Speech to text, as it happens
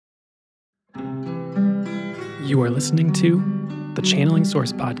You are listening to the Channeling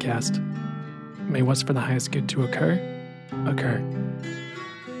Source podcast. May what's for the highest good to occur, occur.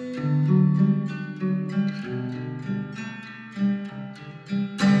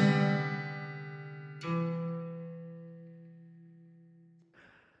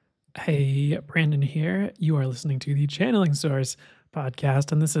 Hey, Brandon here. You are listening to the Channeling Source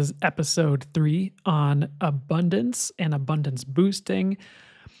podcast, and this is episode 3 on abundance and abundance boosting.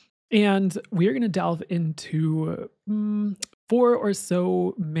 And we're going to delve into 4 or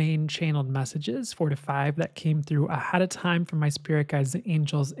so main channeled messages, 4 to 5 that came through ahead of time from my spirit guides, the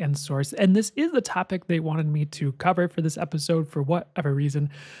angels, and source. And this is the topic they wanted me to cover for this episode for whatever reason.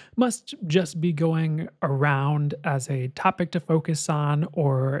 Must just be going around as a topic to focus on,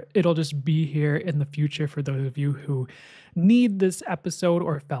 or it'll just be here in the future for those of you who need this episode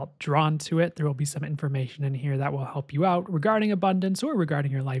or felt drawn to it. There will be some information in here that will help you out regarding abundance or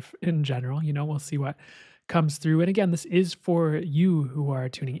regarding your life in general. We'll see what comes through. And again, this is for you who are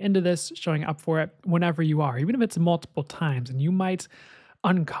tuning into this, showing up for it whenever you are, even if it's multiple times. And you might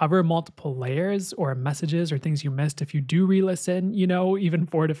uncover multiple layers or messages or things you missed if you do re-listen, even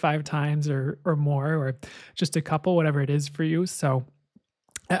 4 to 5 times or more, or just a couple, whatever it is for you. So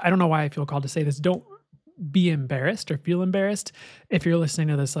I don't know why I feel called to say this. Don't be embarrassed or feel embarrassed if you're listening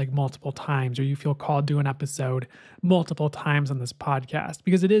to this like multiple times, or you feel called to an episode multiple times on this podcast,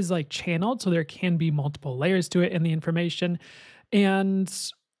 because it is like channeled. So there can be multiple layers to it in the information. And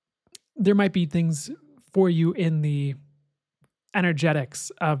there might be things for you in the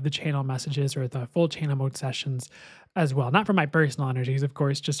energetics of the channel messages or the full channel mode sessions as well. Not from my personal energies, of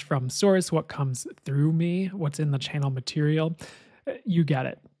course, just from source, what comes through me, what's in the channel material. You get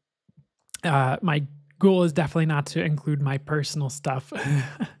it. My goal is definitely not to include my personal stuff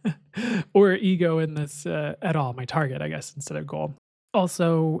or ego in this at all. My target, I guess, instead of goal.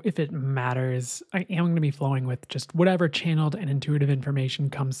 Also, if it matters, I am going to be flowing with just whatever channeled and intuitive information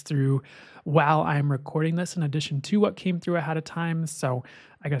comes through while I'm recording this, in addition to what came through ahead of time. So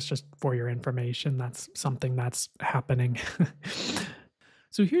I guess just for your information, that's something that's happening.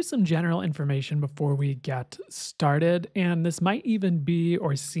 So here's some general information before we get started, and this might even be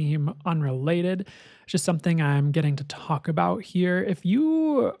or seem unrelated, just something I'm getting to talk about here. If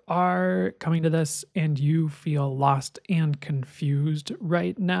you are coming to this and you feel lost and confused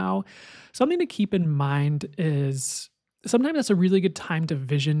right now, something to keep in mind is sometimes that's a really good time to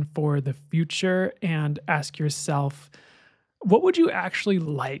vision for the future and ask yourself, what would you actually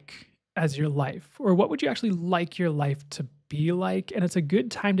like as your life? Or what would you actually like your life to be like? And it's a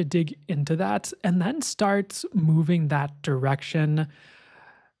good time to dig into that and then start moving that direction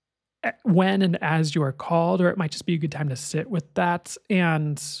when and as you are called, or it might just be a good time to sit with that.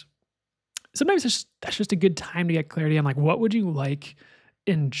 And sometimes that's just a good time to get clarity on like, what would you like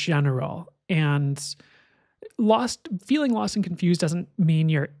in general? And feeling lost and confused doesn't mean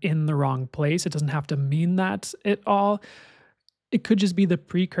you're in the wrong place. It doesn't have to mean that at all. It could just be the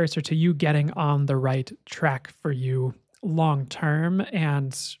precursor to you getting on the right track for you long term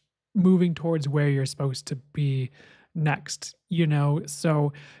and moving towards where you're supposed to be next,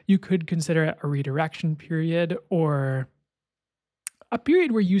 So you could consider it a redirection period, or a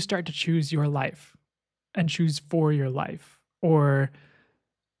period where you start to choose your life and choose for your life, or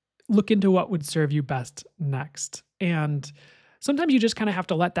look into what would serve you best next. And sometimes you just kind of have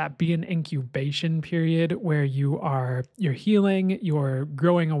to let that be an incubation period where you're healing, you're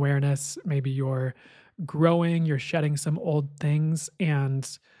growing awareness, maybe you're shedding some old things,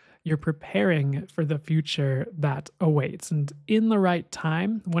 and you're preparing for the future that awaits. And in the right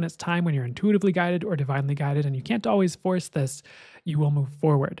time, when you're intuitively guided or divinely guided, and you can't always force this, you will move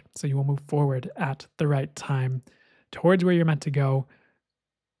forward. So you will move forward at the right time towards where you're meant to go,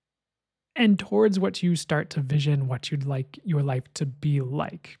 and towards what you start to vision, what you'd like your life to be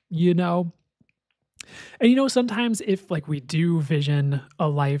like, And sometimes if like we do vision a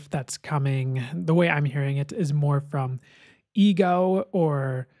life that's coming, the way I'm hearing it is more from ego,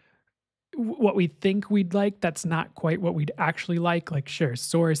 or what we think we'd like, that's not quite what we'd actually like. Like, sure,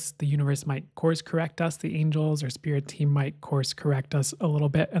 source, the universe might course correct us, the angels or spirit team might course correct us a little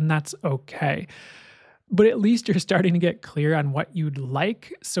bit, and that's okay. But at least you're starting to get clear on what you'd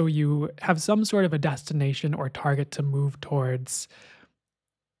like, so you have some sort of a destination or target to move towards,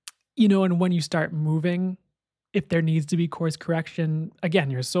 and when you start moving, if there needs to be course correction,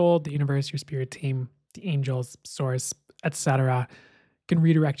 again, your soul, the universe, your spirit team, the angels, source, etc., can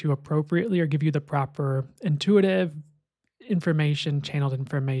redirect you appropriately or give you the proper intuitive information, channeled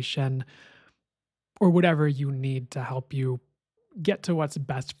information, or whatever you need to help you get to what's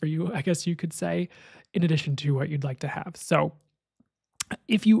best for you, I guess you could say, in addition to what you'd like to have. So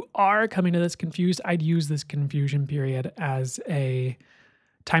If you are coming to this confused, I'd use this confusion period as a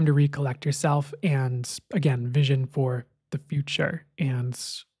time to recollect yourself and, again, vision for the future, and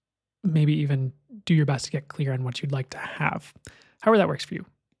maybe even do your best to get clear on what you'd like to have. However, that works for you.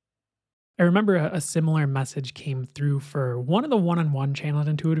 I remember a similar message came through for one of the one on one channeled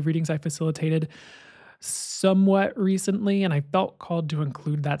intuitive readings I facilitated somewhat recently, and I felt called to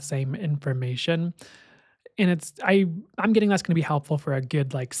include that same information. And I'm getting that's going to be helpful for a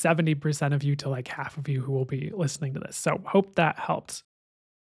good like 70% of you to like half of you who will be listening to this. So hope that helps.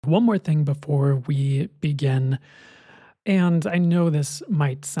 One more thing before we begin, and I know this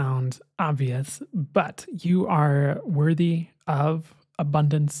might sound obvious, but you are worthy of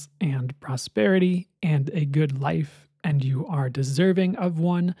abundance and prosperity and a good life, and you are deserving of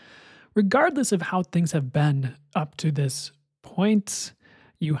one, regardless of how things have been up to this point.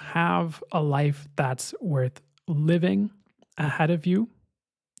 You have a life that's worth living ahead of you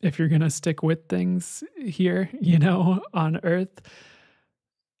if you're going to stick with things here, on earth.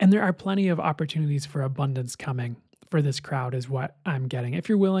 And there are plenty of opportunities for abundance coming for this crowd, is what I'm getting. If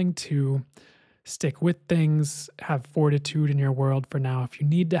you're willing to stick with things, have fortitude in your world for now, if you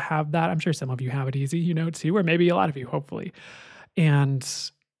need to have that, I'm sure some of you have it easy, too, or maybe a lot of you, hopefully. And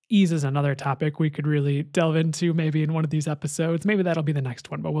ease is another topic we could really delve into maybe in one of these episodes. Maybe that'll be the next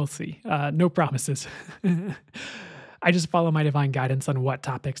one, but we'll see. No promises. I just follow my divine guidance on what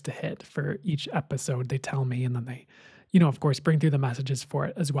topics to hit for each episode. They tell me, and then they, of course, bring through the messages for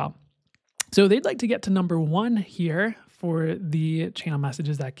it as well. So they'd like to get to number one here for the channel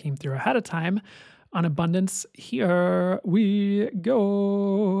messages that came through ahead of time on abundance. Here we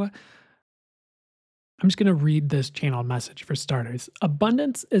go. I'm just going to read this channel message for starters.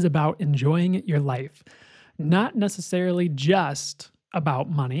 Abundance is about enjoying your life, not necessarily just about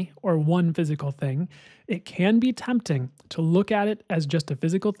money or one physical thing. It can be tempting to look at it as just a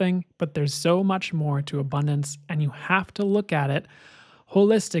physical thing, but there's so much more to abundance, and you have to look at it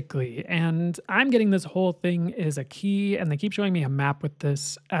holistically. And I'm getting this whole thing is a key, and they keep showing me a map with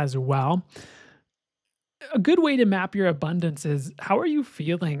this as well. A good way to map your abundance is, how are you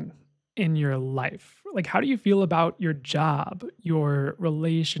feeling in your life? Like, how do you feel about your job, your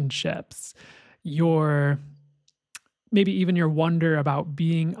relationships, your maybe even your wonder about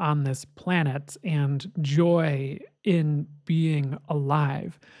being on this planet and joy in being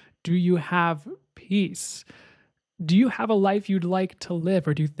alive? Do you have peace? Do you have a life you'd like to live,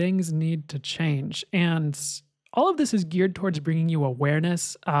 or do things need to change? And all of this is geared towards bringing you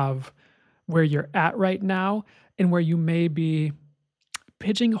awareness of where you're at right now and where you may be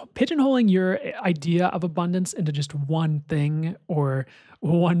pigeonholing your idea of abundance into just one thing, or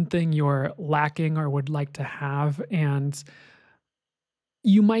one thing you're lacking or would like to have. And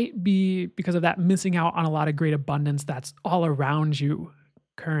you might be, because of that, missing out on a lot of great abundance that's all around you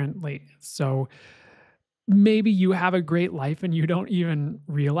currently. So maybe you have a great life and you don't even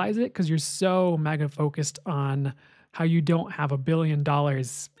realize it because you're so mega focused on how you don't have $1 billion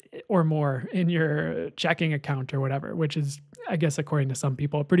or more in your checking account or whatever, which is, I guess, according to some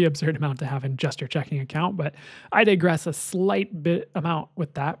people, a pretty absurd amount to have in just your checking account. But I digress a slight bit amount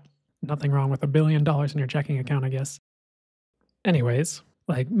with that. Nothing wrong with $1 billion in your checking account, I guess. Anyways,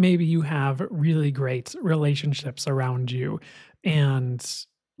 like maybe you have really great relationships around you, and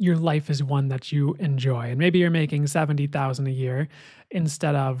your life is one that you enjoy. And maybe you're making 70,000 a year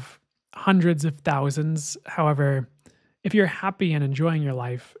instead of hundreds of thousands. However, if you're happy and enjoying your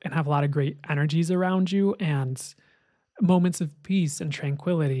life and have a lot of great energies around you and moments of peace and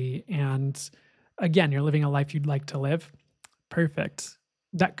tranquility, and again, you're living a life you'd like to live, perfect.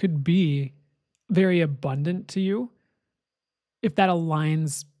 That could be very abundant to you if that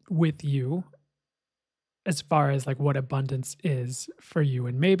aligns with you as far as like what abundance is for you.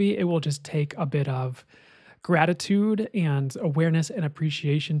 And maybe it will just take a bit of gratitude and awareness and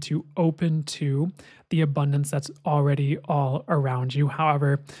appreciation to open to the abundance that's already all around you.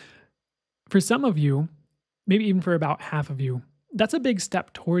 However, for some of you, maybe even for about half of you, that's a big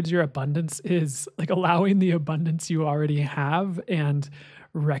step towards your abundance, is like allowing the abundance you already have and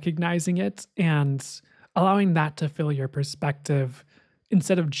recognizing it and allowing that to fill your perspective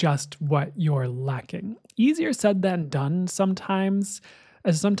instead of just what you're lacking. Easier said than done sometimes,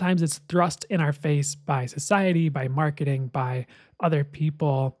 as sometimes it's thrust in our face by society, by marketing, by other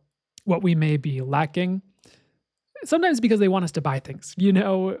people, what we may be lacking. Sometimes because they want us to buy things.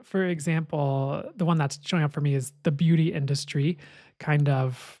 For example, the one that's showing up for me is the beauty industry kind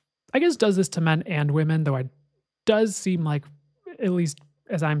of, I guess, does this to men and women, though it does seem like, at least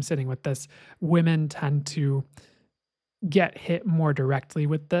as I'm sitting with this, women tend to get hit more directly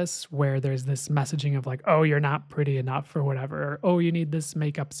with this, where there's this messaging of like, "Oh, you're not pretty enough," or whatever, or, "Oh, you need this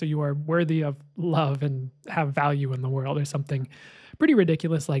makeup so you are worthy of love and have value in the world," or something pretty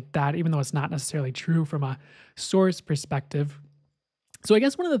ridiculous like that, even though it's not necessarily true from a source perspective. So I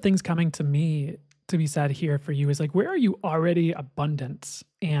guess one of the things coming to me to be said here for you is like, where are you already abundant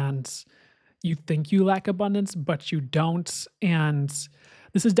and you think you lack abundance, but you don't? And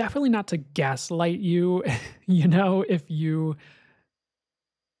this is definitely not to gaslight you, if you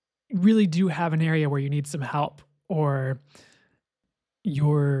really do have an area where you need some help or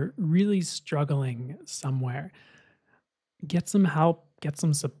you're really struggling somewhere, get some help, get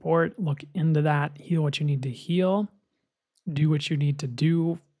some support, look into that, heal what you need to heal, do what you need to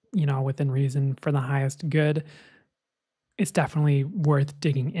do, within reason for the highest good. It's definitely worth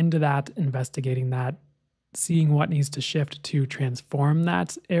digging into that, investigating that, seeing what needs to shift to transform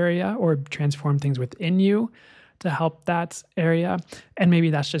that area or transform things within you to help that area. And maybe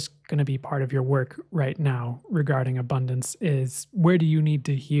that's just going to be part of your work right now regarding abundance is where do you need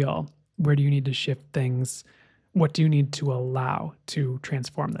to heal? Where do you need to shift things? What do you need to allow to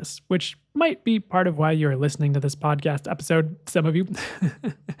transform this? Which might be part of why you're listening to this podcast episode. Some of you,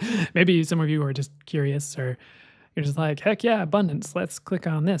 maybe some of you are just curious or you're just like, heck yeah, abundance. Let's click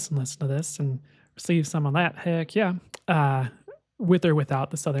on this and listen to this and receive some of that. Heck yeah. Uh, with or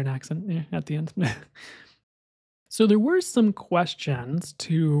without the Southern accent at the end. So there were some questions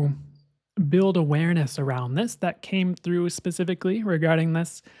to build awareness around this that came through specifically regarding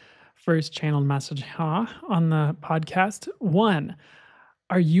this first channeled message on the podcast. One,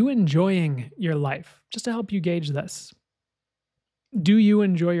 are you enjoying your life? Just to help you gauge this. Do you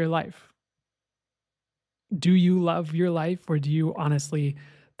enjoy your life? Do you love your life or do you honestly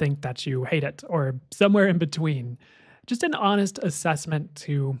think that you hate it or somewhere in between? Just an honest assessment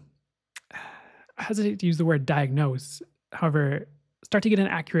to I hesitate to use the word diagnose. However, start to get an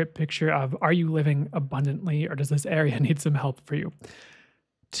accurate picture of are you living abundantly or does this area need some help for you?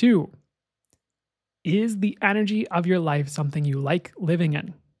 Two, is the energy of your life something you like living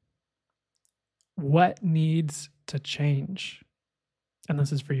in? What needs to change? And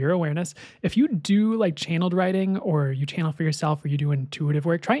this is for your awareness. If you do like channeled writing or you channel for yourself or you do intuitive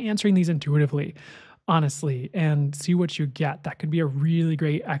work, try answering these intuitively, honestly, and see what you get. That could be a really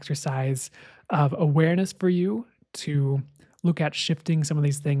great exercise of awareness for you to look at shifting some of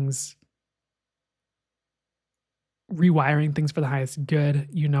these things, rewiring things for the highest good,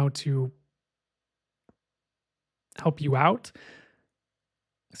 to help you out.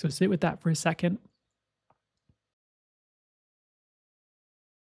 So sit with that for a second.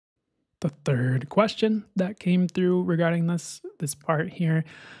 The third question that came through regarding this part here,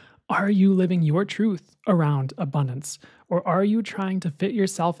 are you living your truth around abundance or are you trying to fit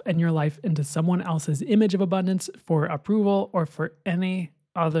yourself and your life into someone else's image of abundance for approval or for any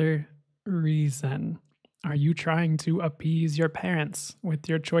other reason? Are you trying to appease your parents with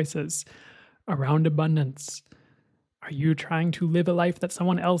your choices around abundance? Are you trying to live a life that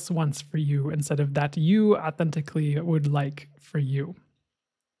someone else wants for you instead of that you authentically would like for you?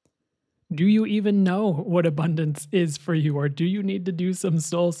 Do you even know what abundance is for you? Or do you need to do some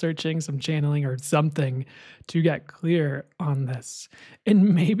soul searching, some channeling, or something to get clear on this?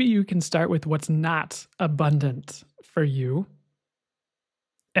 And maybe you can start with what's not abundant for you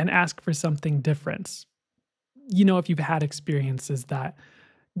and ask for something different. If you've had experiences that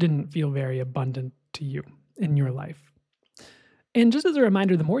didn't feel very abundant to you in your life. And just as a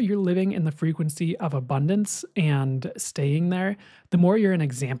reminder, the more you're living in the frequency of abundance and staying there, the more you're an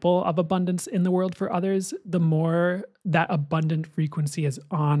example of abundance in the world for others, the more that abundant frequency is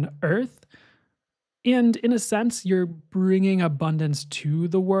on earth. And in a sense, you're bringing abundance to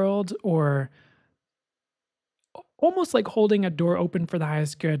the world or almost like holding a door open for the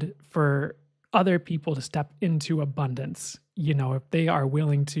highest good for other people to step into abundance. If they are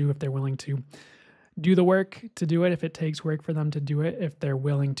willing to, if they're willing to do the work to do it, if it takes work for them to do it, if they're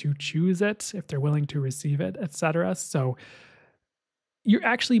willing to choose it, if they're willing to receive it, etc. So you're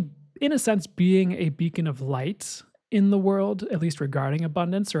actually, in a sense, being a beacon of light in the world, at least regarding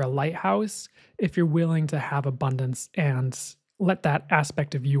abundance, or a lighthouse, if you're willing to have abundance and let that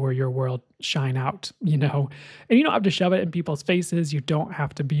aspect of you or your world shine out. And you don't have to shove it in people's faces. You don't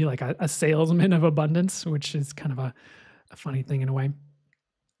have to be like a salesman of abundance, which is kind of a funny thing in a way.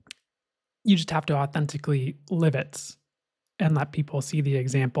 You just have to authentically live it and let people see the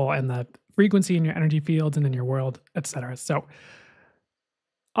example and the frequency in your energy fields and in your world, etc. So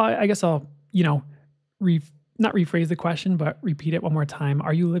I guess I'll, re- not rephrase the question, but repeat it one more time.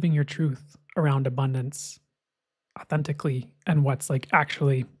 Are you living your truth around abundance authentically and what's like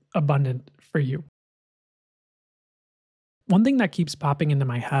actually abundant for you? One thing that keeps popping into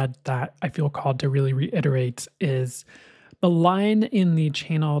my head that I feel called to really reiterate is the line in the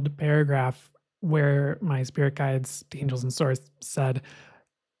channeled paragraph where my spirit guides, the angels and source, said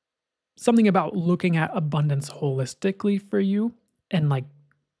something about looking at abundance holistically for you and like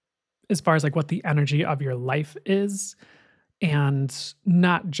as far as like what the energy of your life is and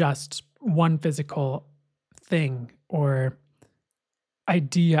not just one physical thing or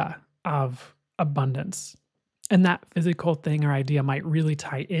idea of abundance. And that physical thing or idea might really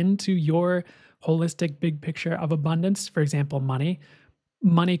tie into your holistic big picture of abundance. For example, money.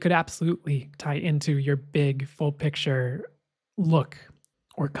 Money could absolutely tie into your big full picture look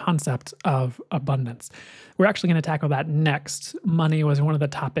or concept of abundance. We're actually going to tackle that next. Money was one of the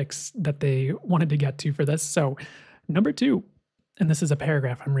topics that they wanted to get to for this. So, number two, and this is a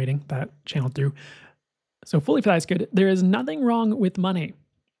paragraph I'm reading that channeled through. So, fully for that is good. There is nothing wrong with money.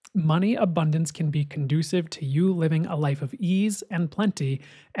 Money abundance can be conducive to you living a life of ease and plenty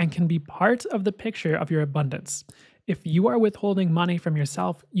and can be part of the picture of your abundance. If you are withholding money from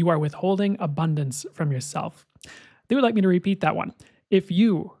yourself, you are withholding abundance from yourself. They would like me to repeat that one. If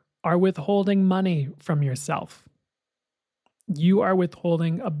you are withholding money from yourself, you are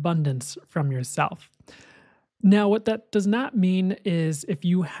withholding abundance from yourself. Now, what that does not mean is if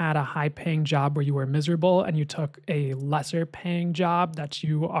you had a high paying job where you were miserable and you took a lesser paying job that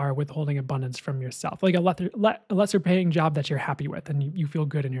you are withholding abundance from yourself, like a lesser paying job that you're happy with and you feel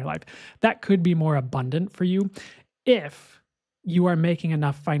good in your life. That could be more abundant for you if you are making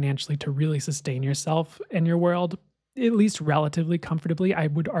enough financially to really sustain yourself in your world, at least relatively comfortably. I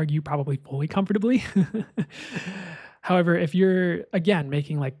would argue probably fully comfortably. However, if you're again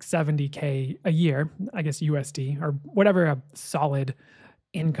making like 70K a year, I guess USD or whatever a solid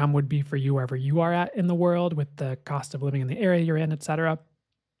income would be for you wherever you are at in the world with the cost of living in the area you're in, etc.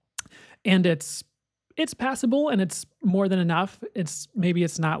 And it's passable and it's more than enough. It's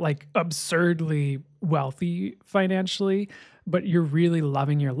not like absurdly wealthy financially, but you're really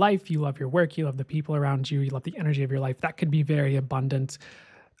loving your life. You love your work, you love the people around you, you love the energy of your life. That could be very abundant.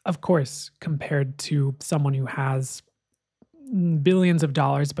 Of course, compared to someone who has billions of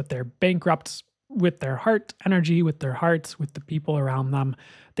dollars, but they're bankrupt with their heart energy, with their hearts, with the people around them.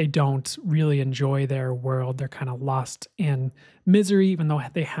 They don't really enjoy their world. They're kind of lost in misery, even though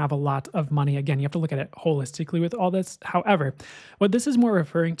they have a lot of money. Again, you have to look at it holistically with all this. However, what this is more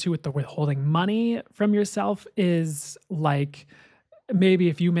referring to with the withholding money from yourself is like maybe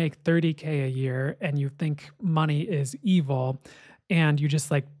if you make 30K a year and you think money is evil and you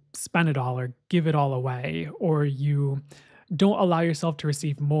just like spend it all or give it all away, or you don't allow yourself to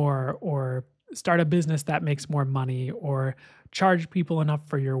receive more or start a business that makes more money or charge people enough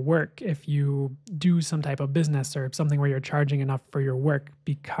for your work if you do some type of business or something where you're charging enough for your work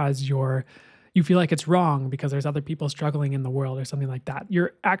because you feel like it's wrong because there's other people struggling in the world or something like that.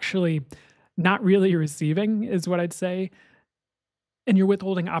 You're actually not really receiving is what I'd say, and you're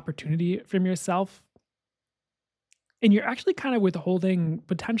withholding opportunity from yourself, and you're actually kind of withholding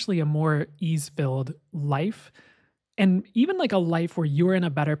potentially a more ease-filled life and even like a life where you're in a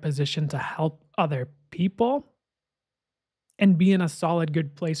better position to help other people and be in a solid,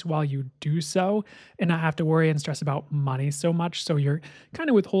 good place while you do so and not have to worry and stress about money so much. So you're kind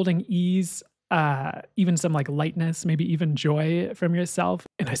of withholding ease, even some like lightness, maybe even joy from yourself.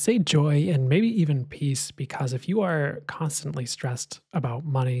 And I say joy and maybe even peace because if you are constantly stressed about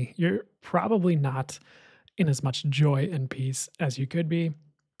money, you're probably not in as much joy and peace as you could be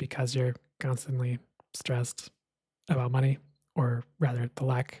because you're constantly stressed about money, or rather the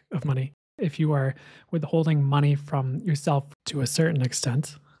lack of money. If you are withholding money from yourself to a certain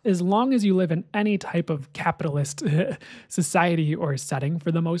extent, as long as you live in any type of capitalist society or setting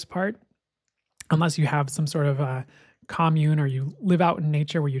for the most part, unless you have some sort of a commune or you live out in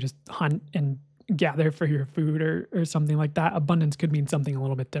nature where you just hunt and gather for your food or something like that, abundance could mean something a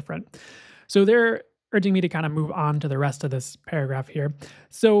little bit different. So they're urging me to kind of move on to the rest of this paragraph here.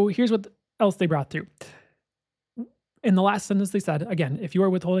 So here's what else they brought through. In the last sentence, they said, again, if you are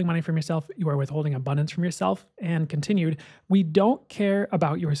withholding money from yourself, you are withholding abundance from yourself. And continued, we don't care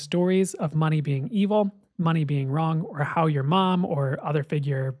about your stories of money being evil, money being wrong, or how your mom or other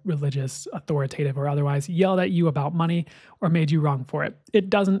figure, religious, authoritative, or otherwise, yelled at you about money or made you wrong for it.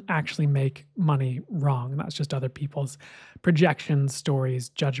 It doesn't actually make money wrong. That's just other people's projections, stories,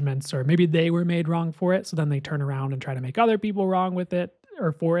 judgments, or maybe they were made wrong for it. So then they turn around and try to make other people wrong with it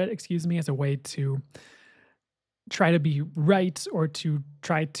or for it, excuse me, as a way to try to be right or to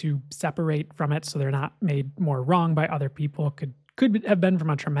try to separate from it so they're not made more wrong by other people. Could have been from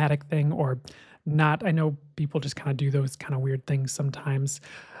a traumatic thing or not. I know people just kind of do those kind of weird things sometimes.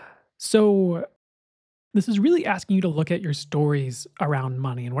 So This is really asking you to look at your stories around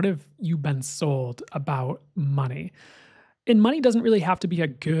money and what have you been sold about money. And money doesn't really have to be a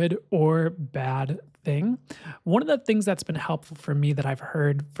good or bad thing. One of the things that's been helpful for me that I've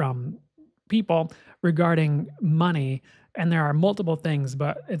heard from people regarding money, and there are multiple things,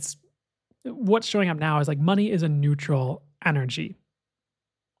 but it's what's showing up now is like money is a neutral energy.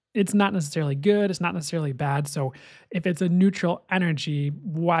 It's not necessarily good, it's not necessarily bad. So if it's a neutral energy,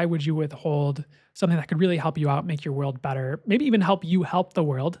 why would you withhold something that could really help you out, make your world better, maybe even help you help the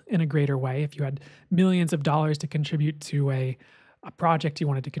world in a greater way? If you had millions of dollars to contribute to a project you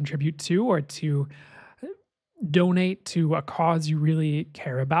wanted to contribute to, or to donate to a cause you really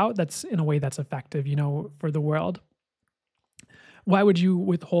care about, that's in a way that's effective, for the world. Why would you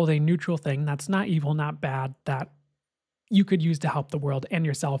withhold a neutral thing that's not evil, not bad, that you could use to help the world and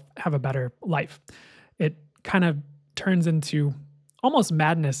yourself have a better life? It kind of turns into almost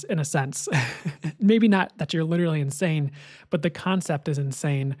madness in a sense. Maybe not that you're literally insane, but the concept is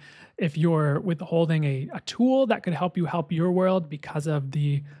insane if you're withholding a tool that could help you help your world because of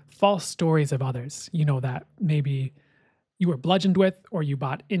the false stories of others, that maybe you were bludgeoned with or you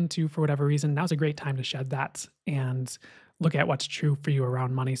bought into for whatever reason. Now's a great time to shed that and look at what's true for you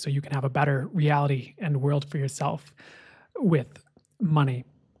around money so you can have a better reality and world for yourself with money.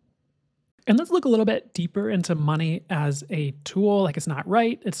 And let's look a little bit deeper into money as a tool. Like, it's not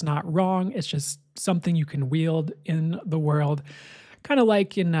right, it's not wrong, it's just something you can wield in the world. Kind of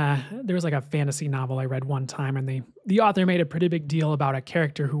like there was like a fantasy novel I read one time, and the author made a pretty big deal about a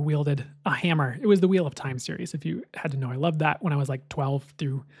character who wielded a hammer. It was the Wheel of Time series, if you had to know. I loved that when I was like 12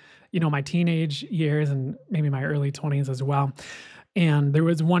 through, my teenage years and maybe my early 20s as well. And there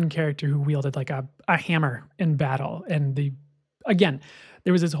was one character who wielded like a hammer in battle. And again,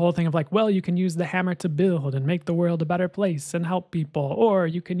 there was this whole thing of like, well, you can use the hammer to build and make the world a better place and help people, or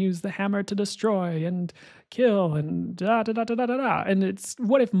you can use the hammer to destroy and kill and da da da da da da. Da. And it's,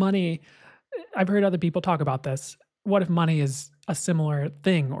 what if money, I've heard other people talk about this. What if money is a similar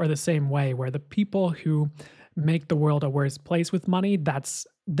thing or the same way, where the people who make the world a worse place with money, that's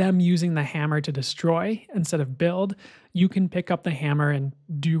them using the hammer to destroy instead of build. You can pick up the hammer and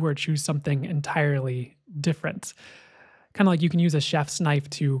do or choose something entirely different. Kind of like you can use a chef's knife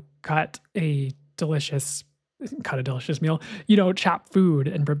to delicious cut a delicious meal, chop food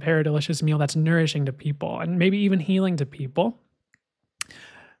and prepare a delicious meal that's nourishing to people and maybe even healing to people.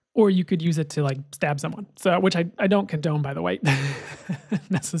 Or you could use it to like stab someone. So, which I don't condone, by the way,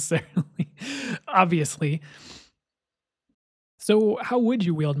 necessarily, obviously. So how would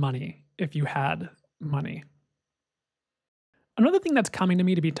you wield money if you had money? Another thing that's coming to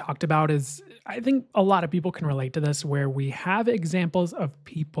me to be talked about is, I think a lot of people can relate to this, where we have examples of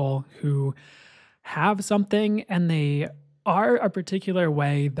people who have something and they are a particular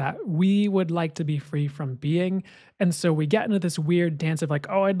way that we would like to be free from being. And so we get into this weird dance of like,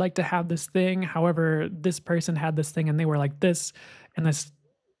 oh, I'd like to have this thing. However, this person had this thing and they were like this, and this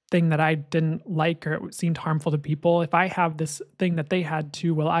thing that I didn't like or it seemed harmful to people. If I have this thing that they had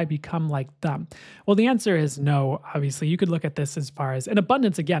too, will I become like them? Well, the answer is no. Obviously, you could look at this as far as an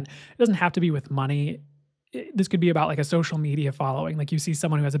abundance. Again, it doesn't have to be with money. This could be about like a social media following. Like, you see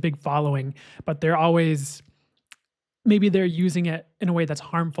someone who has a big following, but maybe they're using it in a way that's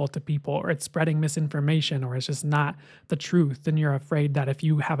harmful to people, or it's spreading misinformation, or it's just not the truth. And you're afraid that if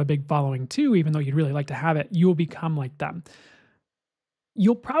you have a big following too, even though you'd really like to have it, you'll become like them.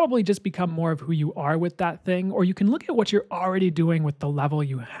 You'll probably just become more of who you are with that thing, or you can look at what you're already doing with the level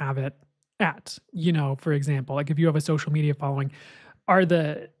you have it at. For example, like if you have a social media following,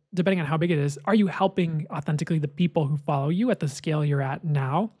 depending on how big it is, are you helping authentically the people who follow you at the scale you're at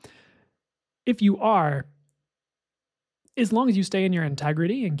now? If you are, as long as you stay in your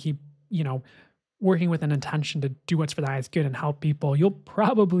integrity and keep, working with an intention to do what's for the highest good and help people, you'll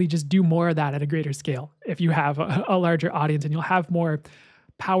probably just do more of that at a greater scale if you have a larger audience, and you'll have more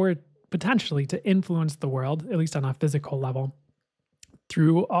power potentially to influence the world, at least on a physical level,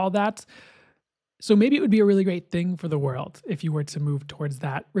 through all that. So maybe it would be a really great thing for the world if you were to move towards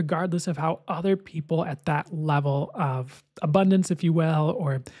that, regardless of how other people at that level of abundance, if you will,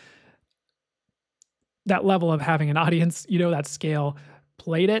 or that level of having an audience, that scale,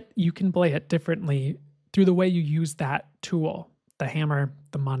 played it. You can play it differently through the way you use that tool, the hammer,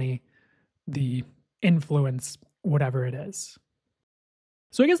 the money, the influence, whatever it is.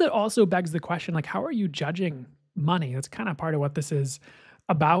 So I guess that also begs the question, like, how are you judging money? That's kind of part of what this is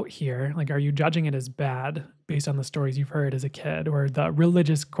about here. Like, are you judging it as bad based on the stories you've heard as a kid, or the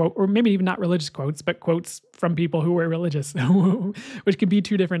religious quote, or maybe even not religious quotes, but quotes from people who were religious, which could be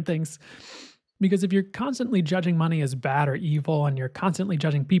two different things. Because if you're constantly judging money as bad or evil, and you're constantly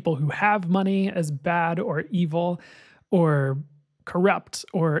judging people who have money as bad or evil or corrupt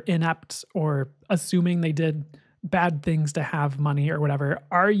or inept or assuming they did bad things to have money or whatever,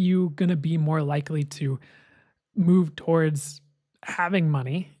 are you going to be more likely to move towards having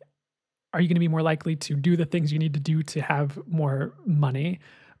money? Are you going to be more likely to do the things you need to do to have more money?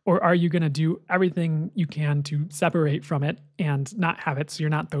 Or are you going to do everything you can to separate from it and not have it so you're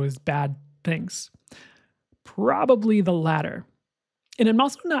not those bad things? Probably the latter. And I'm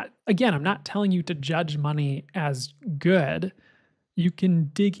also not, again, I'm not telling you to judge money as good. You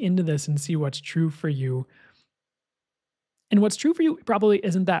can dig into this and see what's true for you. And what's true for you probably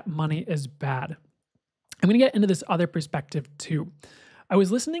isn't that money is bad. I'm going to get into this other perspective too. I was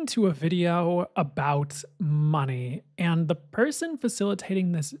listening to a video about money, and the person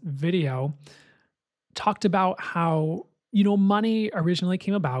facilitating this video talked about how, money originally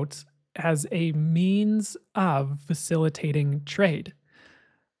came about as a means of facilitating trade,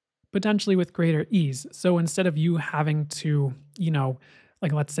 potentially with greater ease. So instead of you having to,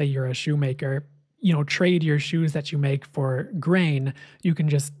 like let's say you're a shoemaker, trade your shoes that you make for grain, you can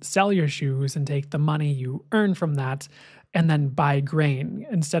just sell your shoes and take the money you earn from that and then buy grain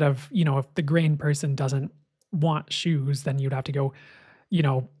instead of, if the grain person doesn't want shoes, then you'd have to go, you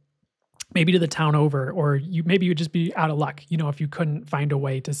know, maybe to the town over, or maybe you'd just be out of luck, if you couldn't find a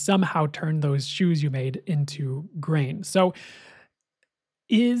way to somehow turn those shoes you made into grain. So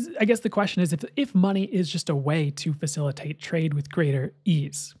I guess the question is if money is just a way to facilitate trade with greater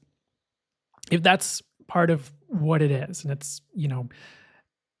ease, if that's part of what it is, and it's,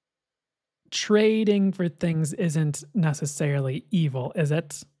 trading for things isn't necessarily evil, is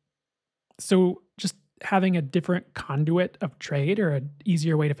it? So just having a different conduit of trade or an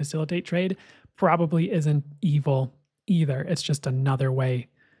easier way to facilitate trade probably isn't evil either. It's just another way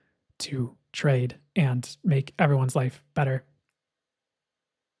to trade and make everyone's life better,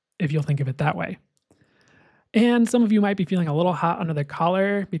 if you'll think of it that way. And some of you might be feeling a little hot under the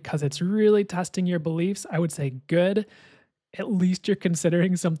collar because it's really testing your beliefs. I would say good. At least you're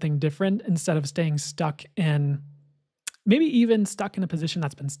considering something different instead of staying stuck in, maybe even stuck in a position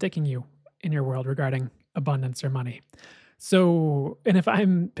that's been sticking you in your world regarding abundance or money. So, and if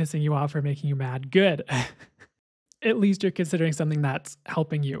I'm pissing you off or making you mad, good. At least you're considering something that's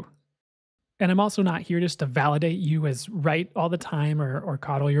helping you. And I'm also not here just to validate you as right all the time or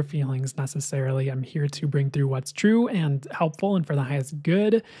coddle your feelings necessarily. I'm here to bring through what's true and helpful and for the highest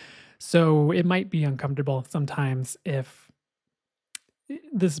good. So it might be uncomfortable sometimes if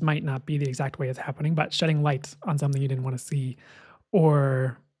this might not be the exact way it's happening, but shedding light on something you didn't want to see,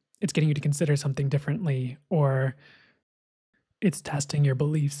 or it's getting you to consider something differently, or it's testing your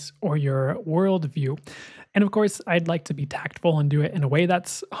beliefs or your worldview. And of course, I'd like to be tactful and do it in a way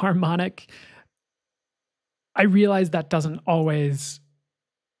that's harmonic. I realize that doesn't always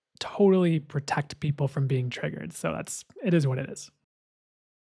totally protect people from being triggered. So it is what it is.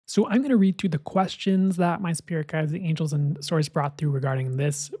 So I'm going to read through the questions that my spirit guides, the angels, and source brought through regarding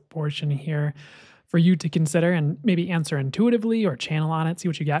this portion here for you to consider and maybe answer intuitively or channel on it, see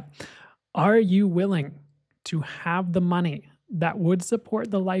what you get. Are you willing to have the money that would support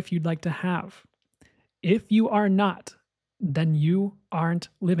the life you'd like to have? If you are not, then you aren't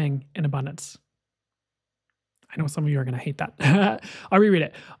living in abundance. I know some of you are going to hate that. I'll reread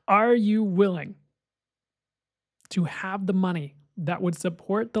it. Are you willing to have the money that would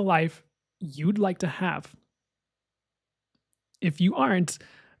support the life you'd like to have? If you aren't,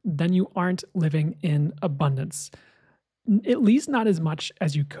 then you aren't living in abundance. At least not as much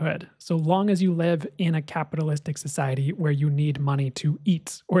as you could, so long as you live in a capitalistic society where you need money to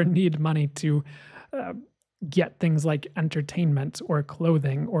eat or need money to get things like entertainment or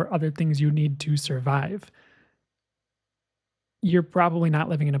clothing or other things you need to survive. You're probably not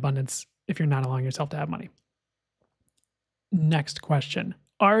living in abundance if you're not allowing yourself to have money. Next question.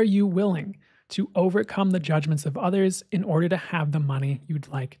 Are you willing to overcome the judgments of others in order to have the money you'd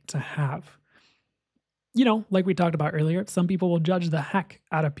like to have? Like we talked about earlier, some people will judge the heck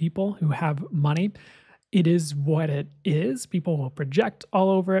out of people who have money. It is what it is. People will project all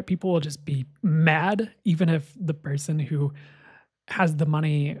over it. People will just be mad, even if the person who has the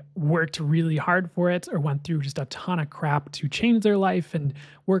money worked really hard for it or went through just a ton of crap to change their life and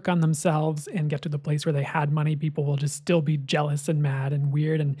work on themselves and get to the place where they had money. People will just still be jealous and mad and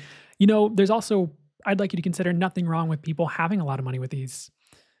weird. And, there's also, I'd like you to consider nothing wrong with people having a lot of money with ease.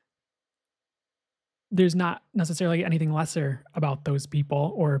 There's not necessarily anything lesser about those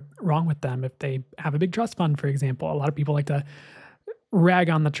people or wrong with them if they have a big trust fund, for example. A lot of people like to rag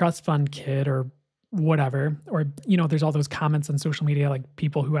on the trust fund kid or whatever. Or, there's all those comments on social media, like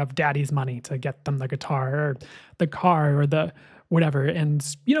people who have daddy's money to get them the guitar or the car or the whatever. And,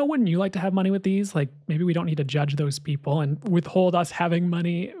 wouldn't you like to have money with these? Like maybe we don't need to judge those people and withhold us having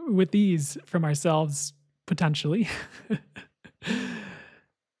money with these from ourselves potentially.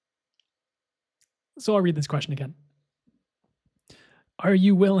 So I'll read this question again. Are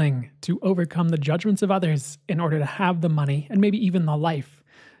you willing to overcome the judgments of others in order to have the money and maybe even the life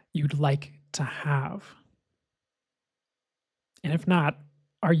you'd like to have? And if not,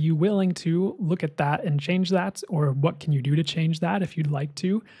 are you willing to look at that and change that? Or what can you do to change that if you'd like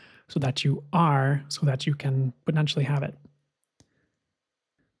to, so that you can potentially have it?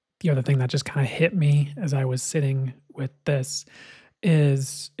 The other thing that just kind of hit me as I was sitting with this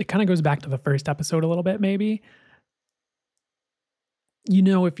is it kind of goes back to the first episode a little bit, maybe.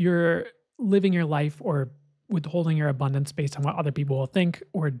 If you're living your life or withholding your abundance based on what other people will think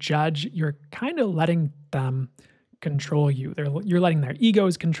or judge, you're kind of letting them control you. You're letting their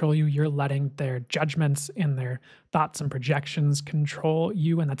egos control you. You're letting their judgments and their thoughts and projections control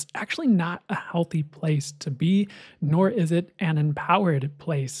you. And that's actually not a healthy place to be, nor is it an empowered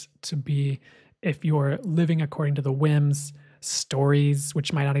place to be if you're living according to the whims, stories,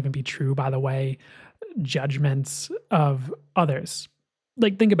 which might not even be true, by the way, judgments of others.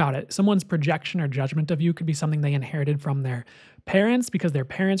 Like, think about it. Someone's projection or judgment of you could be something they inherited from their parents because their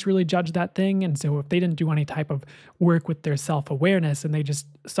parents really judged that thing. And so, if they didn't do any type of work with their self awareness and they just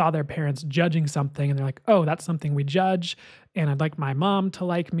saw their parents judging something and they're like, oh, that's something we judge. And I'd like my mom to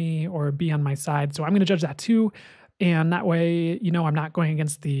like me or be on my side. So, I'm going to judge that too. And that way, I'm not going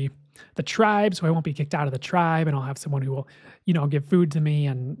against the tribe, so I won't be kicked out of the tribe, and I'll have someone who will, give food to me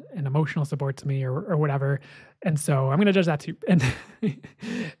and emotional support to me or whatever. And so I'm gonna judge that too. And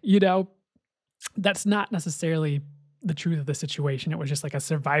you know, that's not necessarily the truth of the situation. It was just like a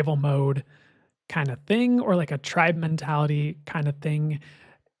survival mode kind of thing, or like a tribe mentality kind of thing.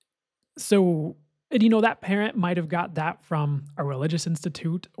 So, and that parent might have got that from a religious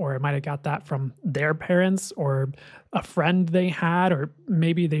institute, or it might have got that from their parents or a friend they had, or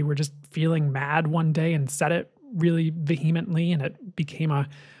maybe they were just feeling mad one day and said it really vehemently, and it became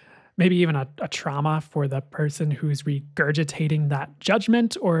maybe even a trauma for the person who's regurgitating that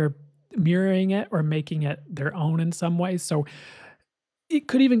judgment or mirroring it or making it their own in some way. So it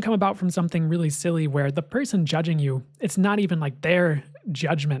could even come about from something really silly where the person judging you, it's not even like their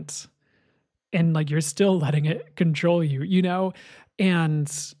judgment, and like you're still letting it control you,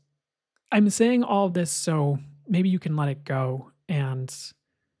 And I'm saying all of this so maybe you can let it go and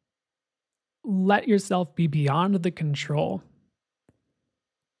let yourself be beyond the control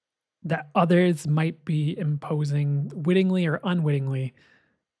that others might be imposing wittingly or unwittingly,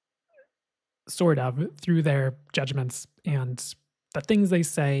 sort of, through their judgments and the things they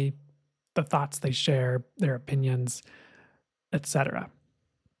say, the thoughts they share, their opinions, etc.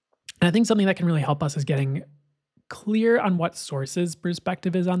 And I think something that can really help us is getting clear on what source's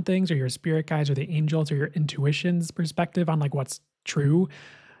perspective is on things, or your spirit guides or the angels or your intuition's perspective on like what's true,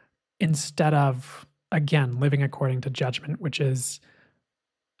 instead of, again, living according to judgment, which is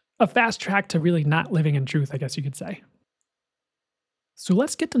a fast track to really not living in truth, I guess you could say. So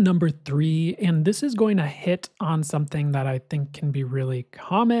let's get to number 3. And this is going to hit on something that I think can be really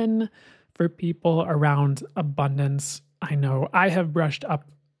common for people around abundance. I know I have brushed up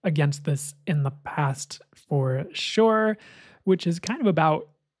against this in the past for sure, which is kind of about,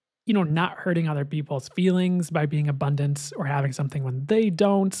 not hurting other people's feelings by being abundant or having something when they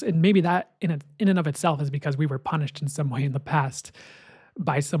don't. And maybe that in and of itself is because we were punished in some way in the past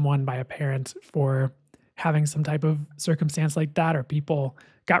by someone, by a parent, for having some type of circumstance like that, or people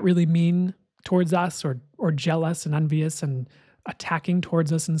got really mean towards us or jealous and envious and attacking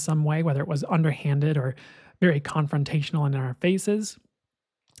towards us in some way, whether it was underhanded or very confrontational in our faces.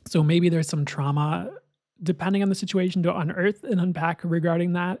 So maybe there's some trauma, depending on the situation, to unearth and unpack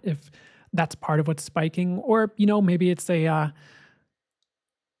regarding that, if that's part of what's spiking. Or, maybe it's a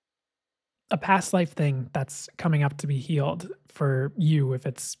past life thing that's coming up to be healed for you, if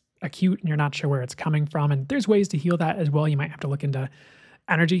it's acute and you're not sure where it's coming from. And there's ways to heal that as well. You might have to look into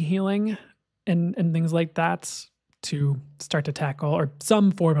energy healing and things like that to start to tackle, or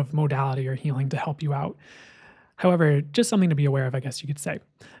some form of modality or healing to help you out. However, just something to be aware of, I guess you could say.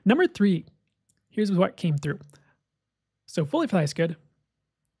 Number 3, here's what came through. So fully fly good.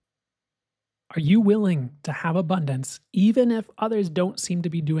 Are you willing to have abundance even if others don't seem to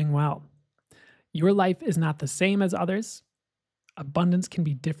be doing well? Your life is not the same as others. Abundance can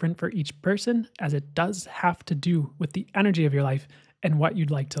be different for each person, as it does have to do with the energy of your life and what you'd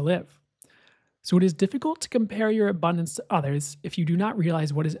like to live. So it is difficult to compare your abundance to others if you do not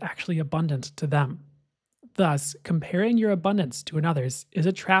realize what is actually abundant to them. Thus, comparing your abundance to another's is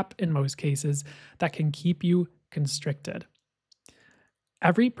a trap in most cases that can keep you constricted.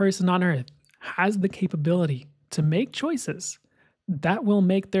 Every person on earth has the capability to make choices that will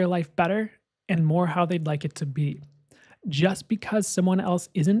make their life better and more how they'd like it to be. Just because someone else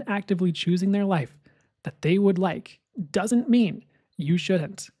isn't actively choosing their life that they would like doesn't mean you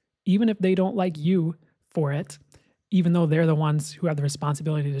shouldn't, even if they don't like you for it, even though they're the ones who have the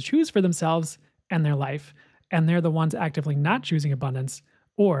responsibility to choose for themselves and their life, and they're the ones actively not choosing abundance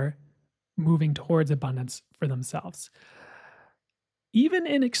or moving towards abundance for themselves. Even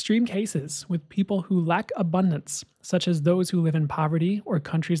in extreme cases with people who lack abundance, such as those who live in poverty or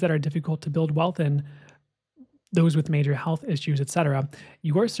countries that are difficult to build wealth in, those with major health issues, etc.,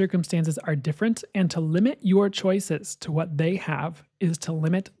 your circumstances are different, and to limit your choices to what they have is to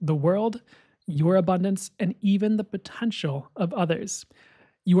limit the world, your abundance, and even the potential of others.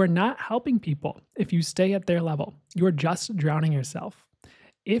 You are not helping people if you stay at their level. You're just drowning yourself.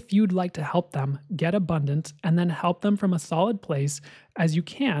 If you'd like to help them get abundant and then help them from a solid place as you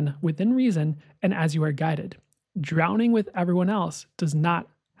can within reason and as you are guided, drowning with everyone else does not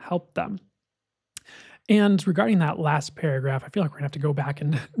help them. And regarding that last paragraph, I feel like we're gonna have to go back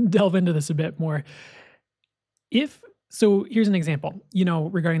and delve into this a bit more. If so, here's an example,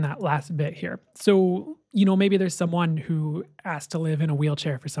 regarding that last bit here. So, maybe there's someone who has to live in a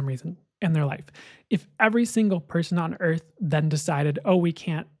wheelchair for some reason in their life. If every single person on earth then decided, oh, we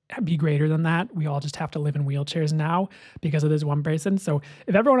can't be greater than that, we all just have to live in wheelchairs now because of this one person. So,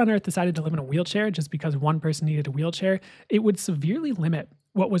 if everyone on earth decided to live in a wheelchair just because one person needed a wheelchair, it would severely limit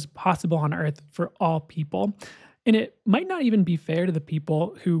what was possible on earth for all people. And it might not even be fair to the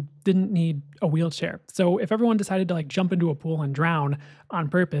people who didn't need a wheelchair. So if everyone decided to like jump into a pool and drown on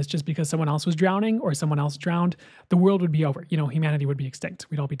purpose just because someone else was drowning or someone else drowned, the world would be over. Humanity would be extinct.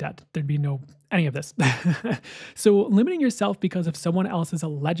 We'd all be dead. There'd be no any of this. So limiting yourself because of someone else's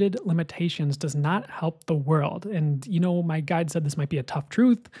alleged limitations does not help the world. And my guide said this might be a tough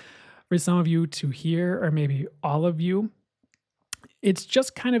truth for some of you to hear, or maybe all of you. It's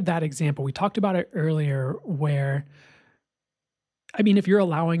just kind of that example. We talked about it earlier where, I mean, if you're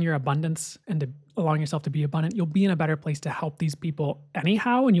allowing your abundance and allowing yourself to be abundant, you'll be in a better place to help these people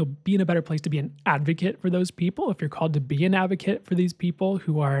anyhow. And you'll be in a better place to be an advocate for those people if you're called to be an advocate for these people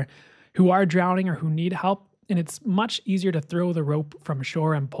who are drowning or who need help. And it's much easier to throw the rope from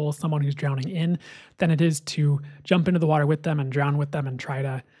shore and pull someone who's drowning in than it is to jump into the water with them and drown with them and try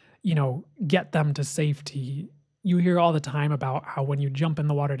to, get them to safety. You hear all the time about how when you jump in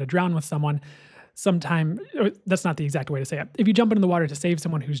the water to drown with someone, that's not the exact way to say it. If you jump into the water to save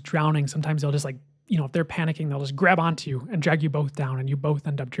someone who's drowning, sometimes they'll just if they're panicking, they'll just grab onto you and drag you both down and you both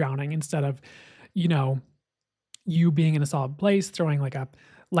end up drowning instead of, you being in a solid place, throwing like a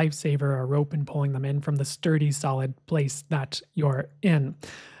lifesaver or a rope and pulling them in from the sturdy, solid place that you're in.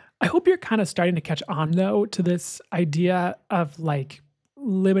 I hope you're kind of starting to catch on though to this idea of like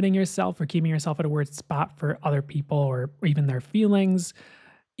limiting yourself or keeping yourself at a weird spot for other people or even their feelings,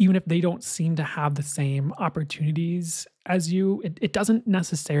 even if they don't seem to have the same opportunities as you. It doesn't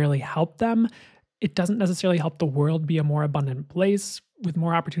necessarily help them. It doesn't necessarily help the world be a more abundant place with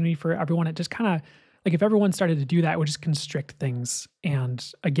more opportunity for everyone. It just kind of like if everyone started to do that, it would just constrict things. And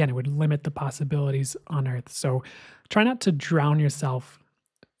again, it would limit the possibilities on earth. So try not to drown yourself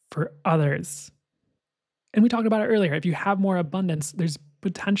for others. And we talked about it earlier. If you have more abundance, there's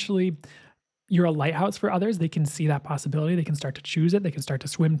potentially you're a lighthouse for others. They can see that possibility. They can start to choose it. They can start to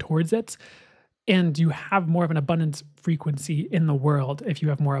swim towards it. And you have more of an abundance frequency in the world if you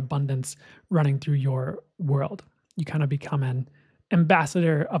have more abundance running through your world. You kind of become an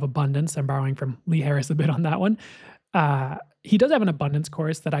ambassador of abundance. I'm borrowing from Lee Harris a bit on that one. He does have an abundance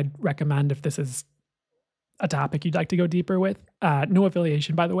course that I'd recommend if this is a topic you'd like to go deeper with. No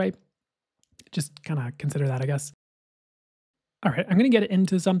affiliation, by the way. Just kind of consider that, I guess. All right, I'm going to get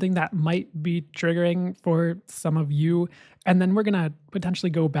into something that might be triggering for some of you, and then we're going to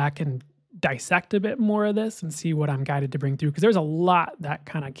potentially go back and dissect a bit more of this and see what I'm guided to bring through, because there's a lot that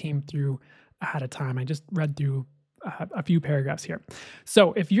kind of came through ahead of time. I just read through a few paragraphs here.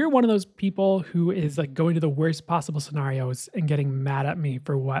 So if you're one of those people who is like going to the worst possible scenarios and getting mad at me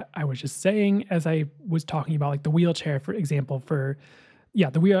for what I was just saying, as I was talking about like the wheelchair, for example,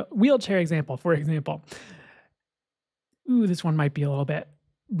 wheelchair example, for example. Ooh, this one might be a little bit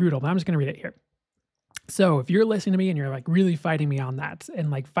brutal, but I'm just going to read it here. So if you're listening to me and you're like really fighting me on that and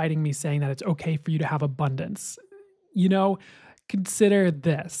like fighting me saying that it's okay for you to have abundance, consider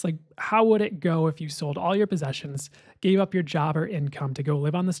this. Like, how would it go if you sold all your possessions, gave up your job or income to go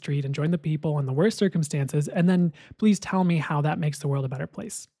live on the street and join the people in the worst circumstances? And then please tell me how that makes the world a better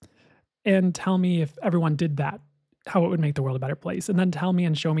place. And tell me if everyone did that, how it would make the world a better place. And then tell me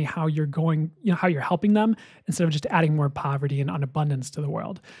and show me how you're going, how you're helping them instead of just adding more poverty and unabundance to the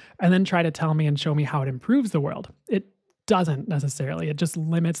world. And then try to tell me and show me how it improves the world. It doesn't necessarily. It just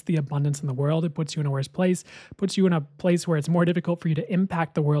limits the abundance in the world. It puts you in a worse place, puts you in a place where it's more difficult for you to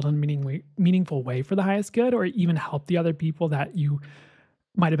impact the world in a meaningful way for the highest good, or even help the other people that you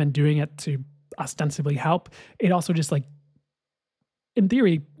might have been doing it to ostensibly help. It also just like, in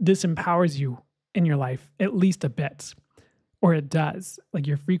theory, disempowers you in your life at least a bit, or it does. Like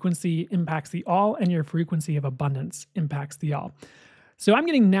your frequency impacts the all, and your frequency of abundance impacts the all. So I'm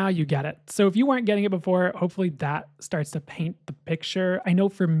getting now you get it. So if you weren't getting it before, hopefully that starts to paint the picture. I know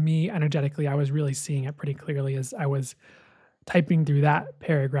for me, energetically, I was really seeing it pretty clearly as I was typing through that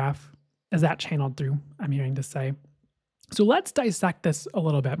paragraph, as that channeled through, I'm hearing to say. So let's dissect this a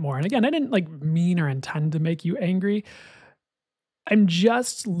little bit more. And again, I didn't like mean or intend to make you angry. I'm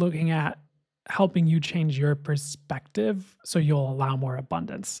just looking at helping you change your perspective so you'll allow more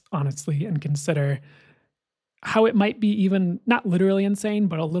abundance, honestly, and consider how it might be even not literally insane,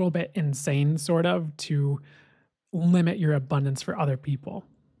 but a little bit insane, sort of, to limit your abundance for other people.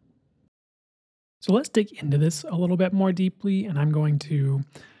 So let's dig into this a little bit more deeply, and I'm going to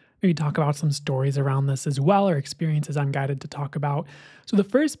maybe talk about some stories around this as well, or experiences I'm guided to talk about. So the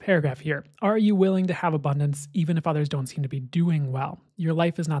first paragraph here, are you willing to have abundance even if others don't seem to be doing well? Your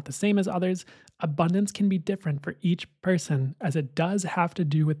life is not the same as others. Abundance can be different for each person, as it does have to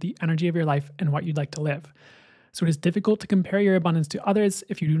do with the energy of your life and what you'd like to live. So it is difficult to compare your abundance to others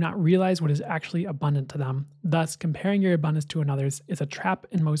if you do not realize what is actually abundant to them. Thus, comparing your abundance to another's is a trap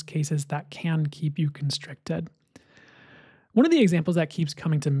in most cases that can keep you constricted. One of the examples that keeps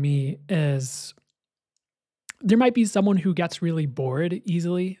coming to me is there might be someone who gets really bored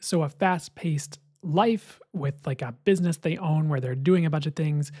easily. So a fast-paced life with like a business they own where they're doing a bunch of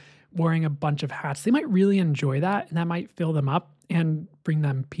things, wearing a bunch of hats, they might really enjoy that, and that might fill them up and bring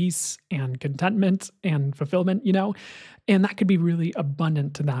them peace and contentment and fulfillment, and that could be really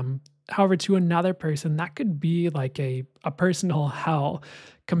abundant to them. However, to another person, that could be like a personal hell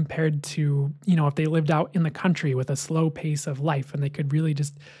compared to, if they lived out in the country with a slow pace of life and they could really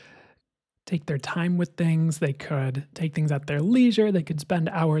just take their time with things. They could take things at their leisure. They could spend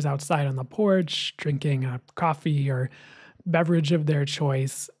hours outside on the porch drinking a coffee or beverage of their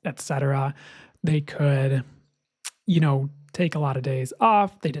choice, etc. They could, take a lot of days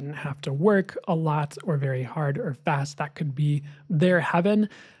off. They didn't have to work a lot or very hard or fast. That could be their heaven.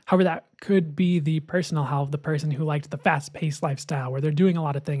 However, that could be the personal hell of the person who liked the fast-paced lifestyle where they're doing a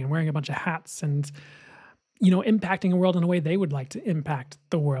lot of things and wearing a bunch of hats and, impacting a world in a way they would like to impact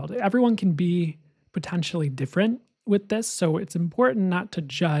the world. Everyone can be potentially different with this, so it's important not to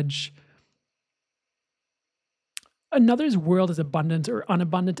judge another's world as abundant or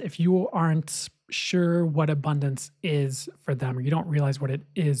unabundant if you aren't sure what abundance is for them, or you don't realize what it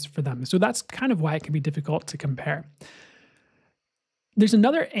is for them. So that's kind of why it can be difficult to compare. There's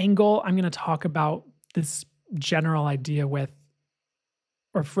another angle I'm going to talk about this general idea with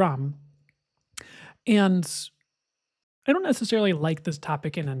or from. And I don't necessarily like this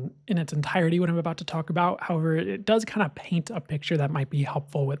topic in its entirety, what I'm about to talk about. However, it does kind of paint a picture that might be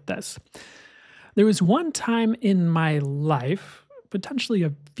helpful with this. There was one time in my life, potentially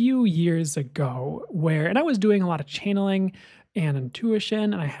a few years ago, and I was doing a lot of channeling and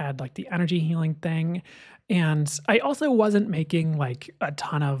intuition, and I had like the energy healing thing. And I also wasn't making like a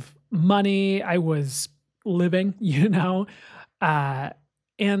ton of money. I was living,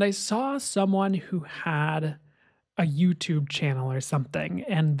 and I saw someone who had a YouTube channel or something,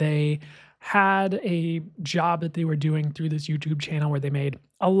 and they had a job that they were doing through this YouTube channel where they made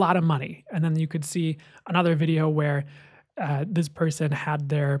a lot of money. And then you could see another video where this person had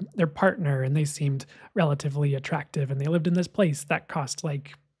their partner, and they seemed relatively attractive, and they lived in this place that cost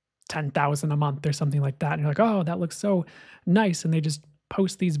like 10,000 a month or something like that. And you're like, oh, that looks so nice. And they just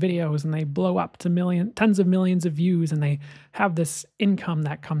post these videos and they blow up to tens of millions of views, and they have this income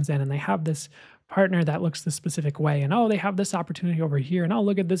that comes in, and they have this partner that looks this specific way, and oh, they have this opportunity over here, and oh,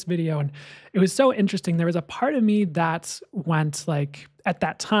 look at this video. And it was so interesting. There was a part of me that went like, at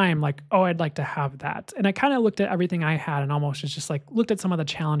that time, like, oh, I'd like to have that. And I kind of looked at everything I had and almost just like looked at some of the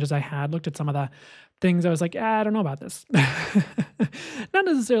challenges I had, looked at some of the things I was like, I don't know about this. Not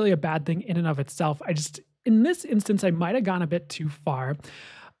necessarily a bad thing in and of itself. In this instance, I might have gone a bit too far.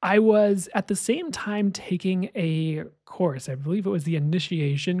 I was at the same time taking a course. I believe it was the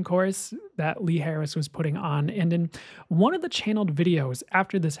initiation course that Lee Harris was putting on. And in one of the channeled videos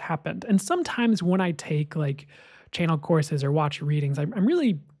after this happened, and sometimes when I take like channel courses or watch readings, I'm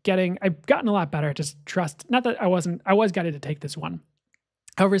really I've gotten a lot better at just trust. Not that I was guided to take this one.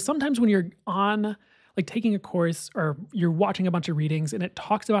 However, sometimes when you're on like taking a course or you're watching a bunch of readings and it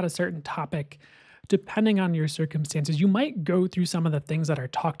talks about a certain topic, depending on your circumstances, you might go through some of the things that are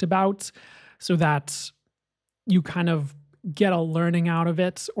talked about so that you kind of get a learning out of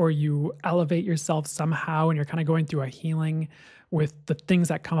it or you elevate yourself somehow and you're kind of going through a healing with the things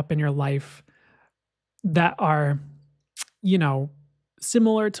that come up in your life that are, you know,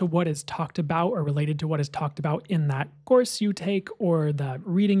 similar to what is talked about or related to what is talked about in that course you take or the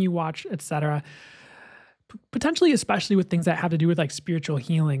reading you watch, etc. Potentially, especially with things that have to do with like spiritual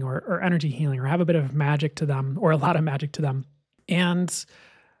healing or energy healing or have a bit of magic to them or a lot of magic to them. And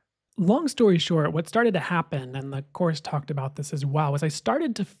long story short, what started to happen, and the course talked about this as well, was I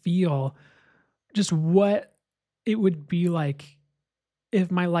started to feel just what it would be like if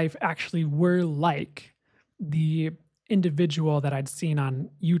my life actually were like the individual that I'd seen on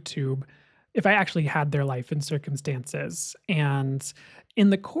YouTube, if I actually had their life and circumstances. And in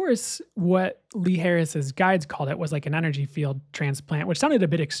the course, what Lee Harris's guides called it was like an energy field transplant, which sounded a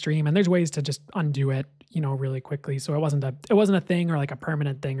bit extreme. And there's ways to just undo it, really quickly. So it wasn't a thing or like a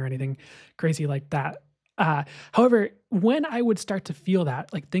permanent thing or anything crazy like that. However, when I would start to feel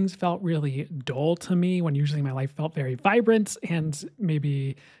that, like things felt really dull to me when usually my life felt very vibrant and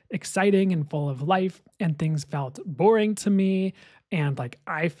maybe exciting and full of life, and things felt boring to me. And like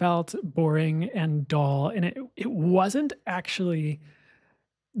I felt boring and dull. And it wasn't actually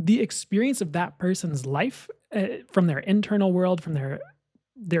the experience of that person's life from their internal world, from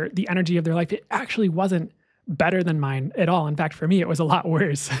the energy of their life. It actually wasn't better than mine at all. In fact, for me, it was a lot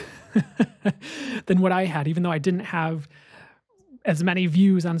worse than what I had, even though I didn't have as many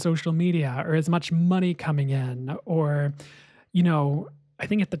views on social media or as much money coming in or, you know, I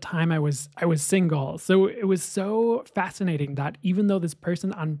think at the time I was single. So it was so fascinating that even though this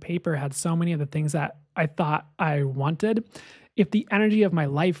person on paper had so many of the things that I thought I wanted, if the energy of my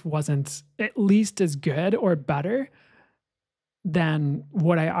life wasn't at least as good or better than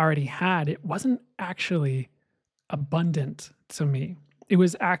what I already had, it wasn't actually abundant to me. It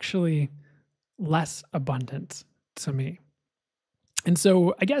was actually less abundant to me. And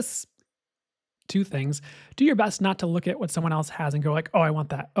so I guess two things. Do your best not to look at what someone else has and go like, "Oh, I want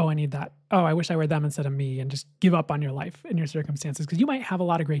that. Oh, I need that. Oh, I wish I were them instead of me," and just give up on your life and your circumstances because you might have a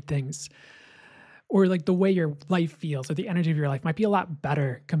lot of great things. Or like the way your life feels or the energy of your life might be a lot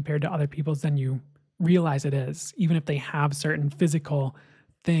better compared to other people's than you realize it is, even if they have certain physical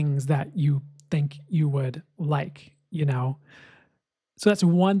things that you think you would like. So that's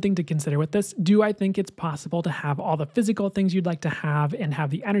one thing to consider with this. Do I think it's possible to have all the physical things you'd like to have and have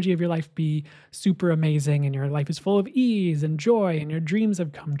the energy of your life be super amazing and your life is full of ease and joy and your dreams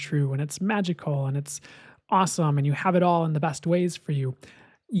have come true and it's magical and it's awesome and you have it all in the best ways for you?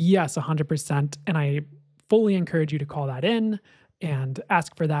 Yes, 100%. And I fully encourage you to call that in and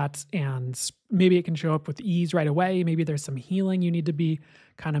ask for that. And maybe it can show up with ease right away. Maybe there's some healing you need to be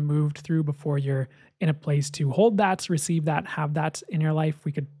kind of moved through before you're in a place to hold that, receive that, have that in your life.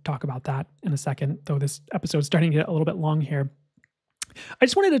 We could talk about that in a second, though this episode's starting to get a little bit long here. I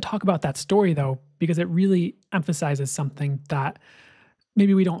just wanted to talk about that story though, because it really emphasizes something that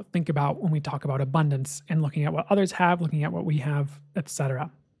maybe we don't think about when we talk about abundance and looking at what others have, looking at what we have, etc.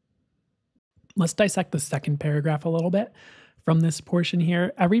 Let's dissect the second paragraph a little bit from this portion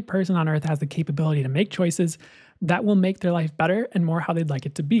here. Every person on earth has the capability to make choices that will make their life better and more how they'd like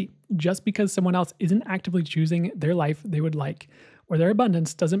it to be. Just because someone else isn't actively choosing their life they would like or their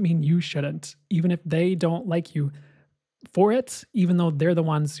abundance doesn't mean you shouldn't, even if they don't like you for it, even though they're the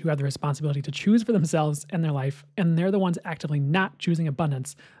ones who have the responsibility to choose for themselves and their life, and they're the ones actively not choosing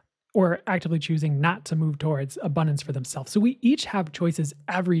abundance or actively choosing not to move towards abundance for themselves. So we each have choices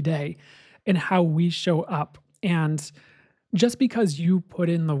every day in how we show up. And just because you put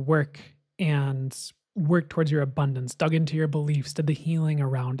in the work and work towards your abundance, dug into your beliefs, did the healing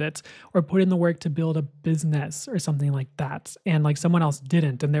around it, or put in the work to build a business or something like that, and like someone else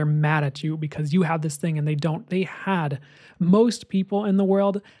didn't, and they're mad at you because you have this thing and they don't, most people in the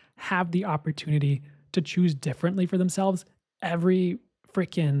world have the opportunity to choose differently for themselves every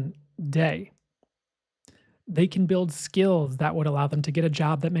freaking day. They can build skills that would allow them to get a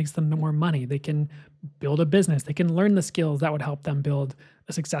job that makes them more money. They can build a business. They can learn the skills that would help them build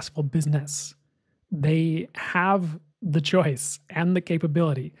a successful business. They have the choice and the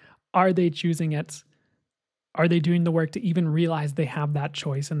capability. Are they choosing it? Are they doing the work to even realize they have that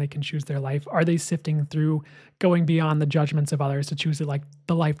choice and they can choose their life? Are they sifting through, going beyond the judgments of others to choose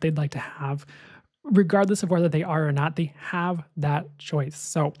the life they'd like to have? Regardless of whether they are or not, they have that choice.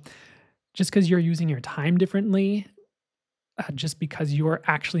 So just because you're using your time differently, just because you're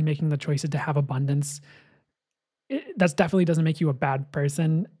actually making the choices to have abundance, that definitely doesn't make you a bad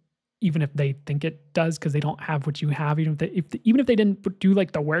person, even if they think it does, because they don't have what you have. Even if they didn't do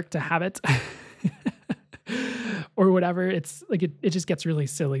like the work to have it, or whatever. It's like it just gets really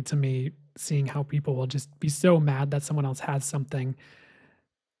silly to me seeing how people will just be so mad that someone else has something,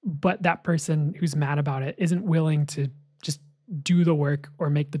 but that person who's mad about it isn't willing to just do the work or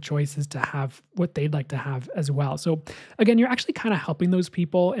make the choices to have what they'd like to have as well. So again, you're actually kind of helping those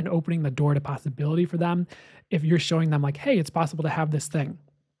people and opening the door to possibility for them if you're showing them like, hey, it's possible to have this thing.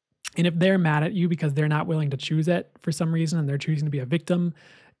 And if they're mad at you because they're not willing to choose it for some reason and they're choosing to be a victim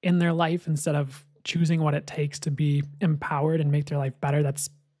in their life instead of choosing what it takes to be empowered and make their life better, that's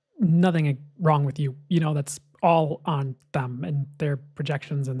nothing wrong with you. That's all on them, and their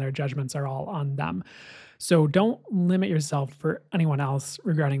projections and their judgments are all on them. So don't limit yourself for anyone else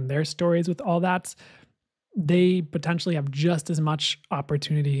regarding their stories with all that. They potentially have just as much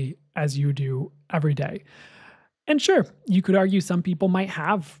opportunity as you do every day. And sure, you could argue some people might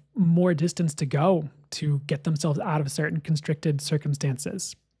have more distance to go to get themselves out of certain constricted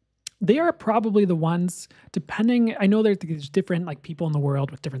circumstances. They are probably the ones, depending, I know there's different like people in the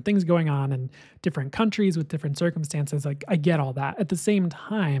world with different things going on and different countries with different circumstances. Like I get all that. At the same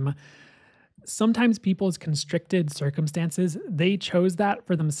time, sometimes people's constricted circumstances, they chose that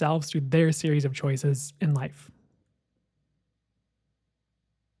for themselves through their series of choices in life.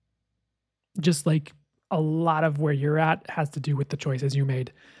 Just like a lot of where you're at has to do with the choices you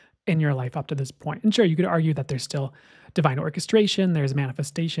made in your life up to this point. And sure, you could argue that there's still divine orchestration, there's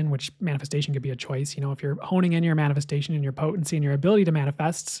manifestation, which manifestation could be a choice. If you're honing in your manifestation and your potency and your ability to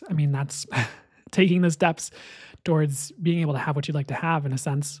manifest, I mean, that's taking the steps towards being able to have what you'd like to have in a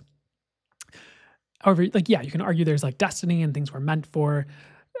sense. However, like, yeah, you can argue there's like destiny and things we're meant for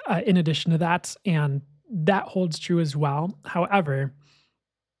in addition to that. And that holds true as well. However,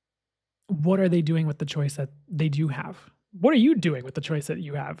 what are they doing with the choice that they do have? What are you doing with the choice that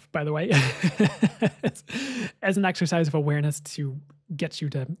you have, by the way? as an exercise of awareness to get you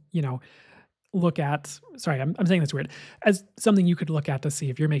to, look at, sorry, I'm saying this weird, as something you could look at to see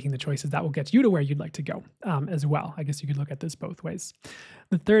if you're making the choices that will get you to where you'd like to go as well. I guess you could look at this both ways.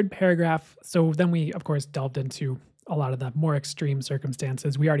 The third paragraph, so then we, of course, delved into a lot of the more extreme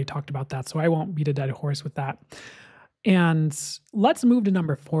circumstances. We already talked about that, so I won't beat a dead horse with that. And let's move to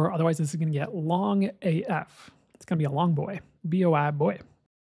number 4. Otherwise, this is going to get long AF. It's going to be a long boy. BOI boy.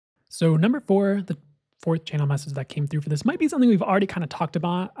 So number 4, the fourth channel message that came through for this might be something we've already kind of talked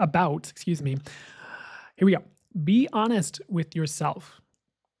about. Excuse me. Here we go. Be honest with yourself.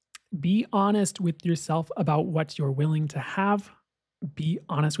 Be honest with yourself about what you're willing to have. Be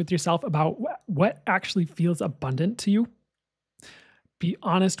honest with yourself about what actually feels abundant to you. Be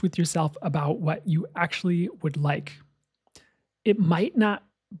honest with yourself about what you actually would like. It might not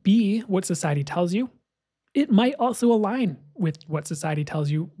be what society tells you. It might also align with what society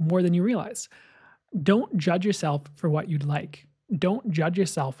tells you more than you realize. Don't judge yourself for what you'd like. Don't judge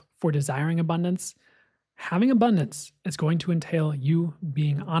yourself for desiring abundance. Having abundance is going to entail you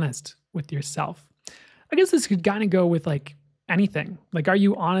being honest with yourself. I guess this could kind of go with like anything. Like, are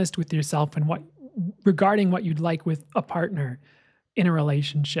you honest with yourself and regarding what you'd like with a partner in a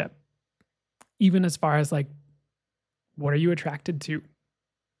relationship? Even as far as like, what are you attracted to?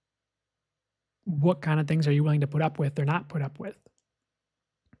 What kind of things are you willing to put up with or not put up with?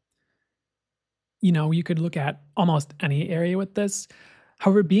 You could look at almost any area with this.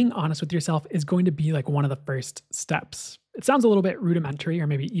 However, being honest with yourself is going to be like one of the first steps. It sounds a little bit rudimentary or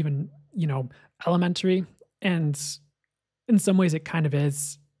maybe even, elementary. And in some ways it kind of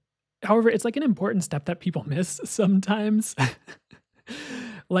is. However, it's like an important step that people miss sometimes.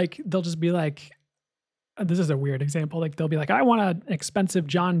 Like they'll just be like, this is a weird example. Like they'll be like, I want an expensive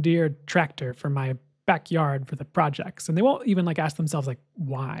John Deere tractor for my backyard for the projects. And they won't even like ask themselves like,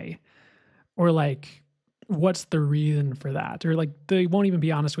 why? Or like, what's the reason for that? Or like, they won't even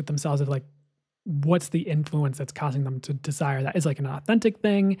be honest with themselves of like, what's the influence that's causing them to desire that? Is it like an authentic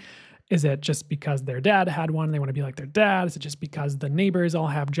thing? Is it just because their dad had one and they want to be like their dad? Is it just because the neighbors all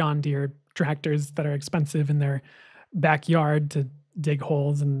have John Deere tractors that are expensive in their backyard to dig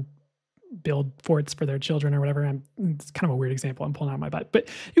holes and build forts for their children or whatever. And it's kind of a weird example I'm pulling out of my butt, but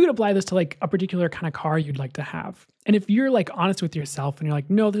you could apply this to like a particular kind of car you'd like to have. And if you're like honest with yourself and you're like,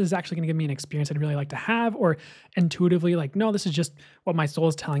 no, this is actually going to give me an experience I'd really like to have, or intuitively like, no, this is just what my soul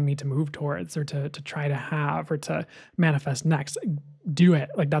is telling me to move towards or to try to have or to manifest next, do it.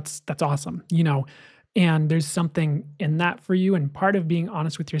 Like that's awesome, you know. And there's something in that for you. And part of being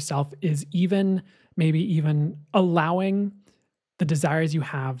honest with yourself is even maybe even allowing the desires you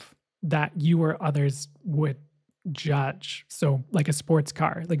have that you or others would judge. So, like a sports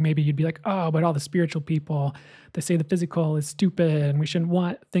car, like maybe you'd be like, oh, but all the spiritual people, they say the physical is stupid and we shouldn't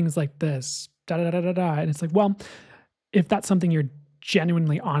want things like this. Da da da da da. And it's like, well, if that's something you're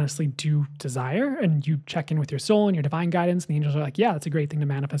genuinely, honestly do desire, and you check in with your soul and your divine guidance, and the angels are like, yeah, that's a great thing to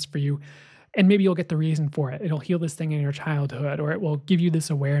manifest for you. And maybe you'll get the reason for it. It'll heal this thing in your childhood, or it will give you this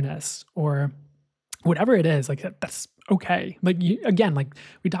awareness, or whatever it is, like that's okay. Like you, again, like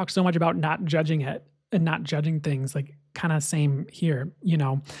we talk so much about not judging it and not judging things, like kind of same here, you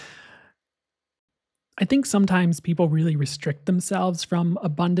know. I think sometimes people really restrict themselves from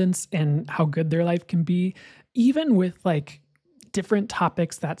abundance and how good their life can be, even with like different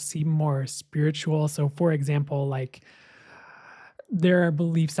topics that seem more spiritual. So, for example, like there are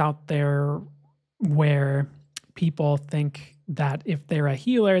beliefs out there where people think that if they're a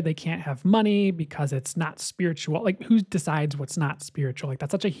healer, they can't have money because it's not spiritual. Like, who decides what's not spiritual? Like,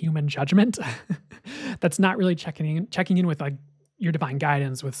 that's such a human judgment. That's not really checking in with like your divine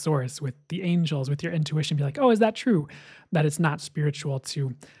guidance, with source, with the angels, with your intuition. Be like, oh, is that true? That it's not spiritual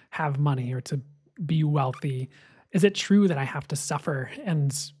to have money or to be wealthy? Is it true that I have to suffer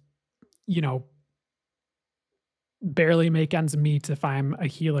and, you know, barely make ends meet if I'm a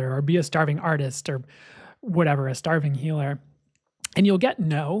healer, or be a starving artist, or whatever, a starving healer? And you'll get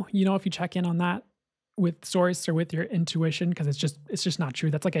no, you know, if you check in on that with source or with your intuition, because it's just not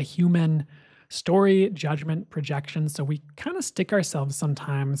true. That's like a human story, judgment, projection. So we kind of stick ourselves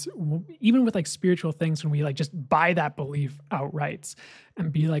sometimes, even with like spiritual things, when we like just buy that belief outright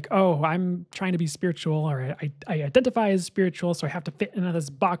and be like, oh, I'm trying to be spiritual, or I identify as spiritual, so I have to fit into this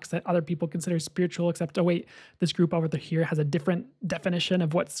box that other people consider spiritual, except, oh, wait, this group over here has a different definition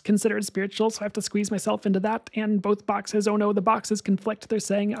of what's considered spiritual, so I have to squeeze myself into that. And both boxes, oh no, the boxes conflict. They're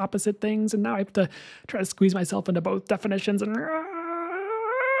saying opposite things. And now I have to try to squeeze myself into both definitions. And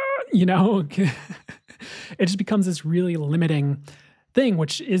you know, it just becomes this really limiting thing,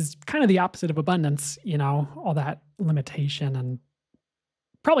 which is kind of the opposite of abundance, you know, all that limitation, and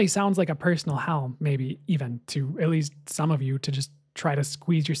probably sounds like a personal hell, maybe even to at least some of you, to just try to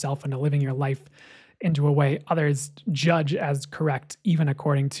squeeze yourself into living your life into a way others judge as correct, even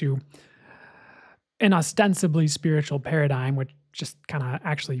according to an ostensibly spiritual paradigm, which just kind of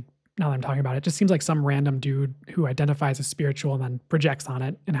actually, now that I'm talking about it, just seems like some random dude who identifies as spiritual and then projects on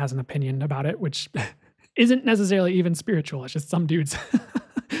it and has an opinion about it, which isn't necessarily even spiritual. It's just some dude's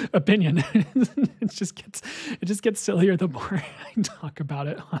opinion. it just gets sillier the more I talk about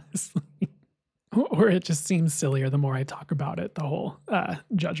it, honestly. Or it just seems sillier the more I talk about it, the whole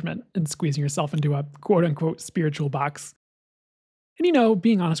judgment and squeezing yourself into a quote unquote spiritual box. And, you know,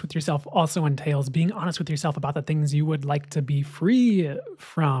 being honest with yourself also entails being honest with yourself about the things you would like to be free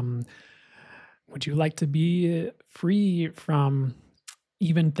from. Would you like to be free from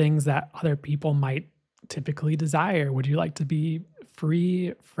even things that other people might typically desire? Would you like to be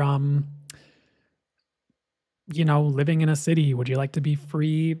free from, you know, living in a city? Would you like to be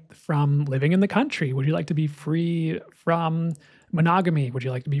free from living in the country? Would you like to be free from monogamy? Would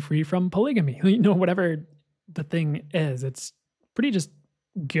you like to be free from polygamy? You know, whatever the thing is, it's pretty just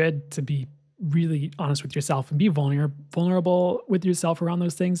good to be really honest with yourself and be vulnerable with yourself around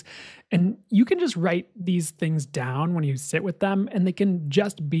those things. And you can just write these things down when you sit with them, and they can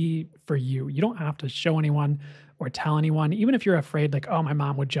just be for you. You don't have to show anyone or tell anyone, even if you're afraid, like, oh, my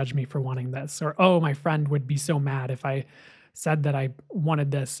mom would judge me for wanting this, or oh, my friend would be so mad if I said that I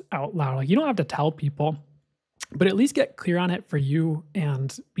wanted this out loud. Like, you don't have to tell people, but at least get clear on it for you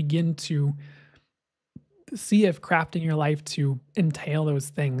and begin to see if crafting your life to entail those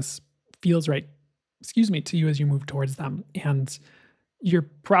things feels right, to you as you move towards them. And you're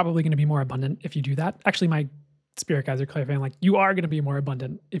probably going to be more abundant if you do that. Actually, my spirit guides are clarifying, like, you are going to be more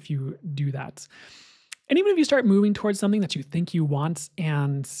abundant if you do that. And even if you start moving towards something that you think you want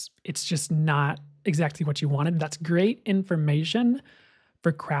and it's just not exactly what you wanted, that's great information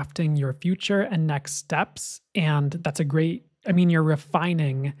for crafting your future and next steps. And that's a great, I mean, you're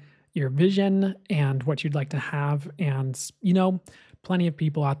refining your vision and what you'd like to have. And, you know, plenty of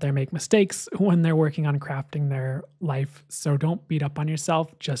people out there make mistakes when they're working on crafting their life. So don't beat up on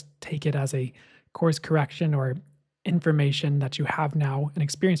yourself. Just take it as a course correction, or information that you have now and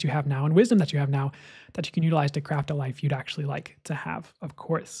experience you have now and wisdom that you have now that you can utilize to craft a life you'd actually like to have, of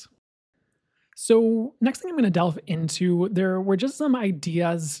course. So, next thing I'm going to delve into, there were just some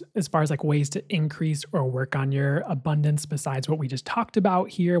ideas as far as like ways to increase or work on your abundance besides what we just talked about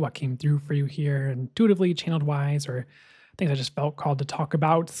here, what came through for you here intuitively, channeled wise, or things I just felt called to talk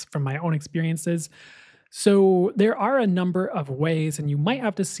about from my own experiences. So, there are a number of ways, and you might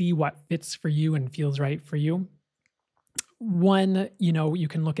have to see what fits for you and feels right for you. One, you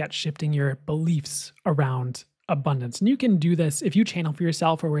can look at shifting your beliefs around abundance. And you can do this if you channel for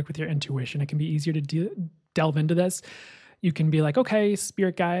yourself or work with your intuition. It can be easier to delve into this. You can be like, okay,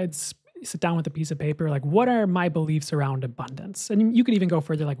 spirit guides, sit down with a piece of paper. Like, what are my beliefs around abundance? And you could even go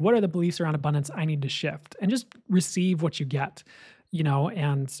further, like, what are the beliefs around abundance I need to shift? And just receive what you get,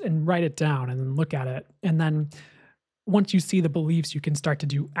 and write it down and then look at it. And then once you see the beliefs, you can start to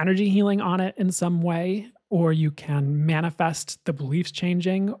do energy healing on it in some way, or you can manifest the beliefs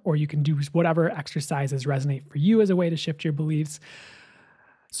changing, or you can do whatever exercises resonate for you as a way to shift your beliefs.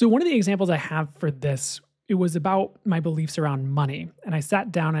 So, one of the examples I have for this, it was about my beliefs around money. And I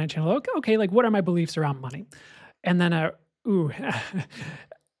sat down and I channeled, okay, like what are my beliefs around money? And then, ooh,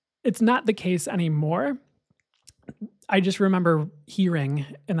 it's not the case anymore. I just remember hearing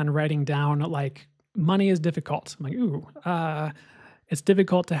and then writing down like money is difficult. I'm like, it's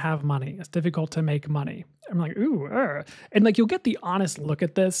difficult to have money. It's difficult to make money. I'm like, and like you'll get the honest look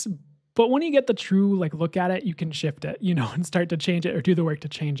at this, but when you get the true like look at it, you can shift it, and start to change it or do the work to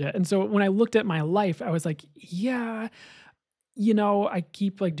change it. And so when I looked at my life, I was like, yeah, I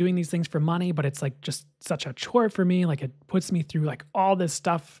keep like doing these things for money, but it's like just such a chore for me. Like it puts me through like all this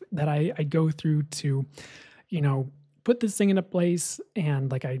stuff that I go through to, you know, put this thing into place. And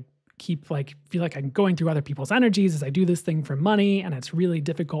like I keep like feel like I'm going through other people's energies as I do this thing for money, and it's really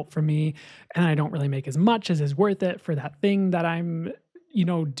difficult for me, and I don't really make as much as is worth it for that thing that I'm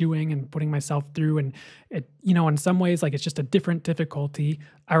doing and putting myself through. And it, in some ways, like it's just a different difficulty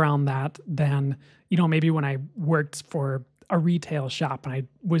around that than, maybe when I worked for a retail shop and I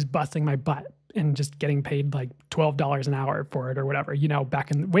was busting my butt and just getting paid like $12 an hour for it or whatever,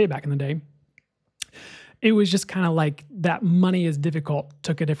 way back in the day. It was just kind of like that money is difficult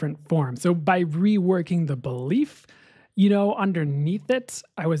took a different form. So by reworking the belief, underneath it,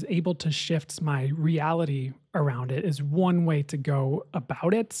 I was able to shift my reality around it is one way to go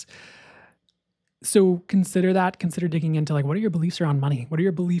about it. So consider that, consider digging into like, what are your beliefs around money? What are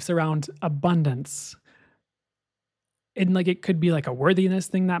your beliefs around abundance? And like, it could be like a worthiness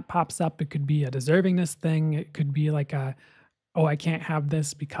thing that pops up. It could be a deservingness thing. It could be like oh, I can't have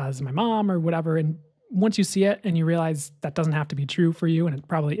this because my mom or whatever. And once you see it and you realize that doesn't have to be true for you, and it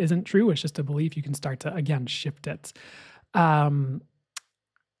probably isn't true, it's just a belief, you can start to, again, shift it.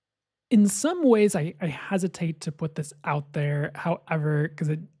 In some ways, I hesitate to put this out there, however, because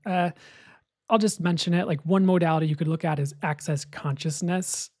I'll just mention it. Like one modality you could look at is access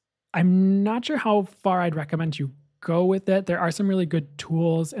consciousness. I'm not sure how far I'd recommend you go with it. There are some really good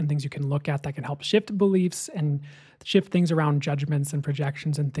tools and things you can look at that can help shift beliefs and shift things around judgments and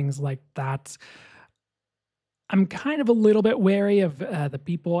projections and things like that. I'm kind of a little bit wary of the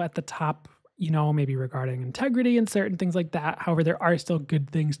people at the top, maybe regarding integrity and certain things like that. However, there are still good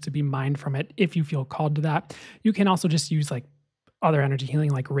things to be mined from it if you feel called to that. You can also just use like other energy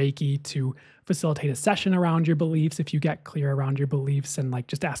healing like Reiki to facilitate a session around your beliefs if you get clear around your beliefs, and like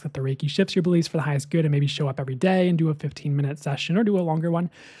just ask that the Reiki shifts your beliefs for the highest good, and maybe show up every day and do a 15-minute session or do a longer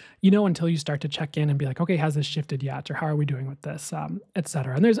one, until you start to check in and be like, okay, has this shifted yet? Or how are we doing with this, et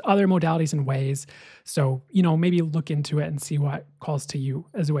cetera. And there's other modalities and ways. So, maybe look into it and see what calls to you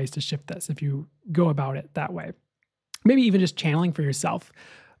as ways to shift this if you go about it that way. Maybe even just channeling for yourself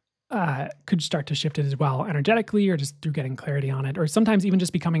could start to shift it as well, energetically, or just through getting clarity on it, or sometimes even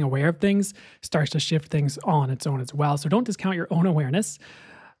just becoming aware of things starts to shift things all on its own as well. So don't discount your own awareness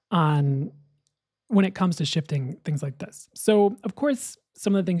on when it comes to shifting things like this. So of course,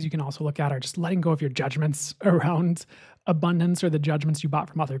 some of the things you can also look at are just letting go of your judgments around abundance or the judgments you bought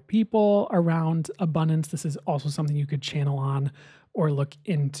from other people around abundance. This is also something you could channel on or look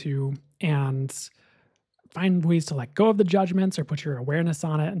into, and find ways to let go of the judgments or put your awareness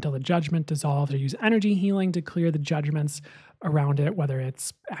on it until the judgment dissolves, or use energy healing to clear the judgments around it, whether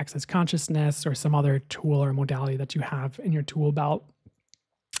it's access consciousness or some other tool or modality that you have in your tool belt.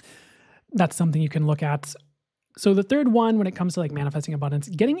 That's something you can look at. So the third one, when it comes to like manifesting abundance,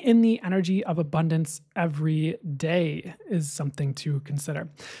 getting in the energy of abundance every day is something to consider.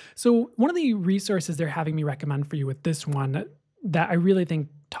 So one of the resources they're having me recommend for you with this one that I really think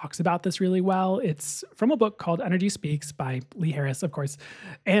talks about this really well. It's from a book called Energy Speaks by Lee Harris, of course.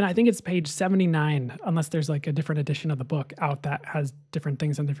 And I think it's page 79, unless there's like a different edition of the book out that has different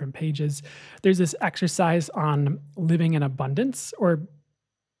things on different pages. There's this exercise on living in abundance, or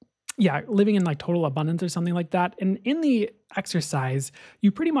yeah, living in like total abundance or something like that. And in the exercise,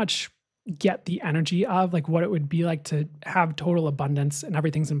 you pretty much get the energy of like what it would be like to have total abundance and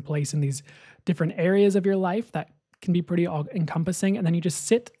everything's in place in these different areas of your life that can be pretty all encompassing. And then you just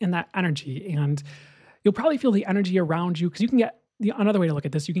sit in that energy and you'll probably feel the energy around you because you can get another way to look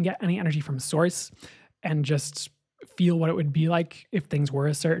at this, you can get any energy from source and just feel what it would be like if things were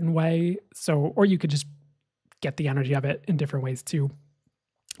a certain way. So, or you could just get the energy of it in different ways too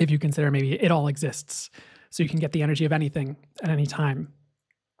if you consider maybe it all exists. So you can get the energy of anything at any time.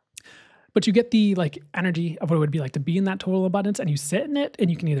 But you get the like energy of what it would be like to be in that total abundance and you sit in it and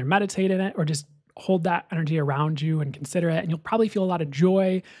you can either meditate in it or just hold that energy around you and consider it. And you'll probably feel a lot of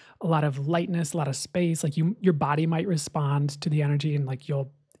joy, a lot of lightness, a lot of space. Like your body might respond to the energy and like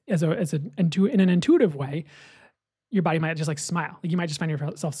you'll in an intuitive way, your body might just like smile. Like you might just find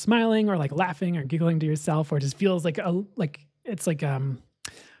yourself smiling or like laughing or giggling to yourself, or it just feels like it's like trying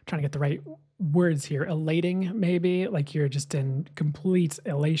to get the right words here, elating maybe, like you're just in complete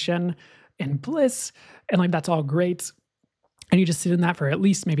elation and bliss, and like that's all great. And you just sit in that for at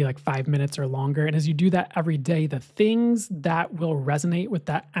least maybe like 5 minutes or longer. And as you do that every day, the things that will resonate with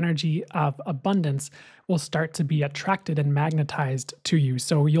that energy of abundance will start to be attracted and magnetized to you.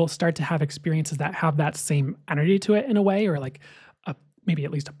 So you'll start to have experiences that have that same energy to it in a way, or like maybe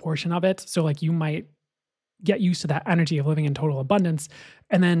at least a portion of it. So like you might get used to that energy of living in total abundance.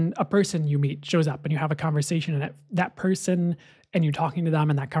 And then a person you meet shows up and you have a conversation, and that person and you talking to them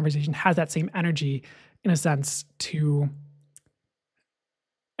and that conversation has that same energy in a sense to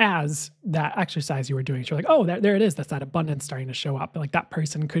as that exercise you were doing. So you're like, oh, there it is. That's that abundance starting to show up. Like that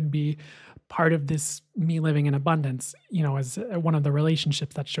person could be part of this me living in abundance, as one of the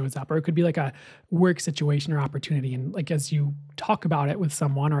relationships that shows up, or it could be like a work situation or opportunity. And like, as you talk about it with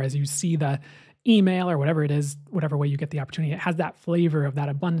someone, or as you see the email or whatever it is, whatever way you get the opportunity, it has that flavor of that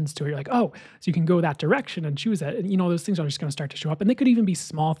abundance to it. You're like, oh, so you can go that direction and choose it. And those things are just going to start to show up. And they could even be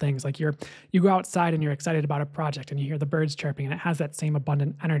small things like you go outside and you're excited about a project and you hear the birds chirping and it has that same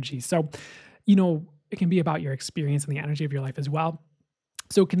abundant energy. So, it can be about your experience and the energy of your life as well.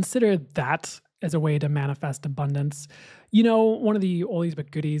 So consider that as a way to manifest abundance. One of the oldies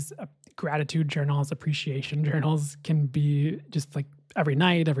but goodies, gratitude journals, appreciation journals can be just like every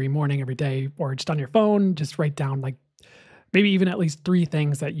night, every morning, every day, or just on your phone, just write down like maybe even at least 3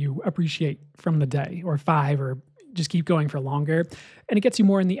 things that you appreciate from the day, or 5, or just keep going for longer. And it gets you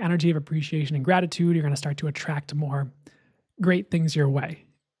more in the energy of appreciation and gratitude. You're going to start to attract more great things your way,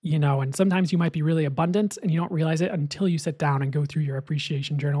 and sometimes you might be really abundant and you don't realize it until you sit down and go through your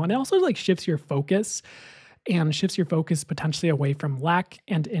appreciation journal. And it also like shifts your focus potentially away from lack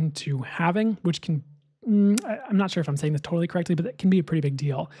and into having, which can I'm not sure if I'm saying this totally correctly, but it can be a pretty big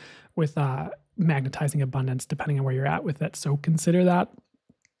deal with magnetizing abundance, depending on where you're at with it. So consider that.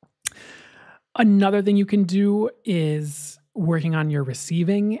 Another thing you can do is working on your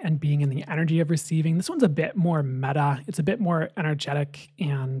receiving and being in the energy of receiving. This one's a bit more meta. It's a bit more energetic,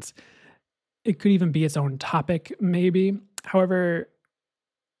 and it could even be its own topic, maybe. However,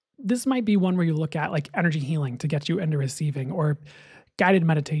 this might be one where you look at like energy healing to get you into receiving, or guided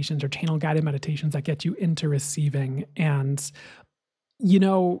meditations or channel guided meditations that get you into receiving. And,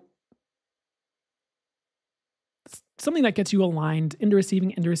 something that gets you aligned into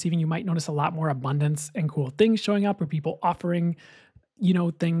receiving, you might notice a lot more abundance and cool things showing up, or people offering,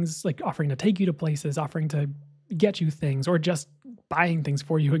 things like offering to take you to places, offering to get you things, or just buying things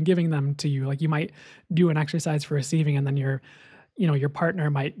for you and giving them to you. Like you might do an exercise for receiving, and then your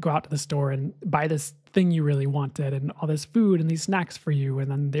partner might go out to the store and buy this thing you really wanted and all this food and these snacks for you. And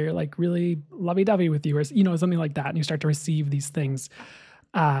then they're like really lovey-dovey with you, or, something like that. And you start to receive these things.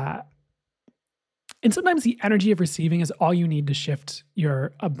 And sometimes the energy of receiving is all you need to shift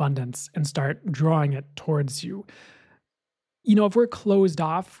your abundance and start drawing it towards you. If we're closed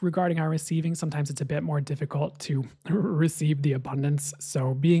off regarding our receiving, sometimes it's a bit more difficult to receive the abundance.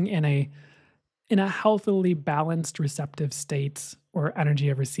 So being in a healthily balanced, receptive state or energy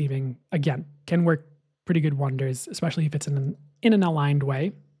of receiving, again, can work pretty good wonders, especially if it's in an aligned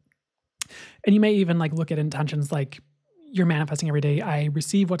way. And you may even like look at intentions like you're manifesting every day. I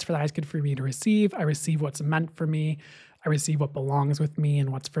receive what's for the highest good for me to receive. I receive what's meant for me. I receive what belongs with me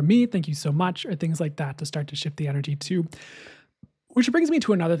and what's for me. Thank you so much, or things like that to start to shift the energy too. Which brings me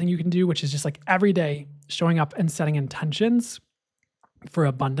to another thing you can do, which is just like every day showing up and setting intentions for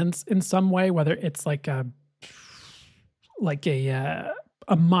abundance in some way, whether it's like a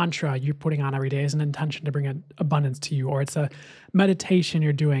a mantra you're putting on every day as an intention to bring abundance to you, or it's a meditation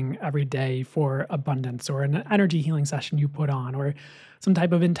you're doing every day for abundance, or an energy healing session you put on, or some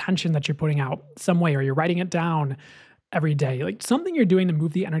type of intention that you're putting out some way, or you're writing it down every day. Like something you're doing to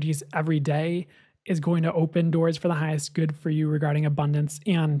move the energies every day is going to open doors for the highest good for you regarding abundance.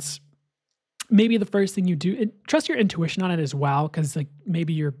 And maybe the first thing you do, trust your intuition on it as well, because like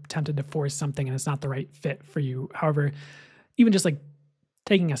maybe you're tempted to force something and it's not the right fit for you. However, even just like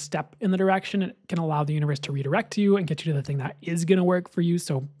taking a step in the direction, it can allow the universe to redirect you and get you to the thing that is going to work for you.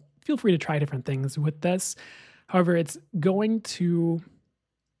 So feel free to try different things with this. However, it's going to,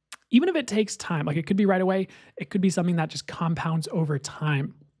 even if it takes time, like it could be right away, it could be something that just compounds over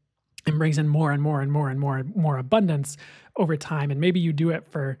time and brings in more and more and more and more and more abundance over time. And maybe you do it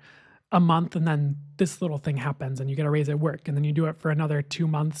for a month and then this little thing happens and you get a raise at work, and then you do it for another 2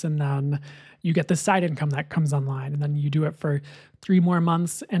 months and then you get this side income that comes online, and then you do it for 3 more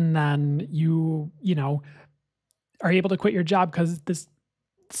months and then you know, are able to quit your job because this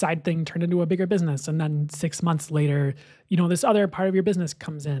side thing turned into a bigger business. And then 6 months later, you know, this other part of your business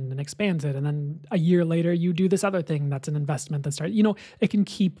comes in and expands it. And then a year later, you do this other thing that's an investment that starts, you know, it can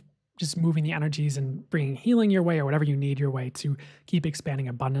keep just moving the energies and bringing healing your way or whatever you need your way to keep expanding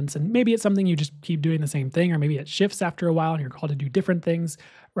abundance. And maybe it's something you just keep doing the same thing, or maybe it shifts after a while and you're called to do different things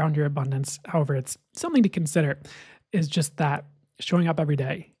around your abundance. However, it's something to consider is just that showing up every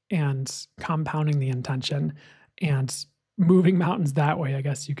day and compounding the intention and moving mountains that way, I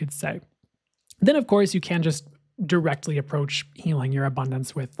guess you could say. Then, of course, you can just directly approach healing your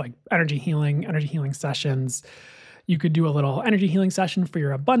abundance with like energy healing sessions. You could do a little energy healing session for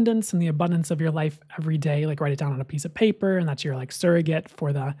your abundance and the abundance of your life every day, like write it down on a piece of paper, and that's your like surrogate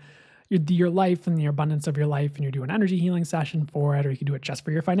for your life and the abundance of your life, and you do an energy healing session for it, or you can do it just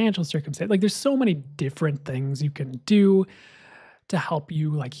for your financial circumstance. Like there's so many different things you can do to help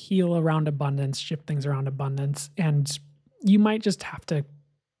you like heal around abundance, shift things around abundance, and you might just have to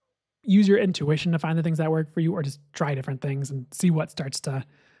use your intuition to find the things that work for you, or just try different things and see what starts to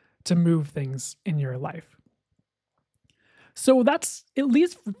move things in your life. So that's at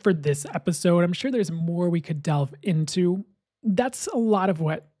least for this episode. I'm sure there's more we could delve into. That's a lot of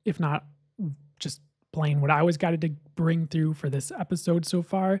what, if not just plain what I was guided to bring through for this episode so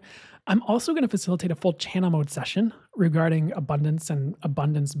far. I'm also going to facilitate a full channel mode session regarding abundance and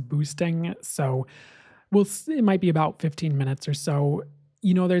abundance boosting. So it might be about 15 minutes or so.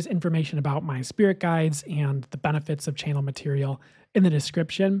 You know, there's information about my spirit guides and the benefits of channel material in the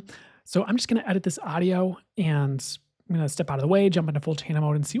description. So I'm just going to edit this audio and I'm going to step out of the way, jump into full channel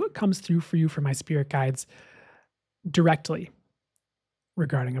mode, and see what comes through for you for my spirit guides directly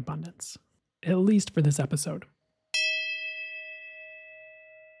regarding abundance, at least for this episode.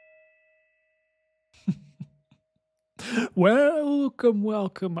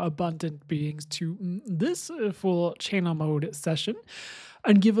 Welcome, abundant beings, to this full channel mode session.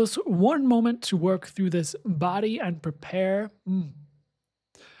 And give us one moment to work through this body and prepare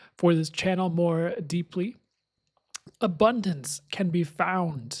for this channel more deeply. Abundance can be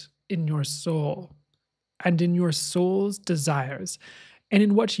found in your soul and in your soul's desires and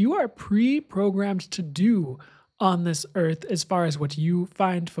in what you are pre-programmed to do on this earth, as far as what you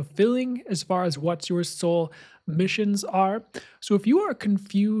find fulfilling, as far as what your soul missions are. So if you are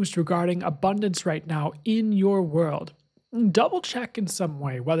confused regarding abundance right now in your world, double check in some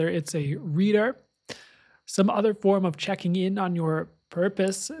way, whether it's a reader, some other form of checking in on your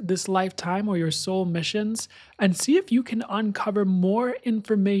purpose this lifetime or your soul missions, and see if you can uncover more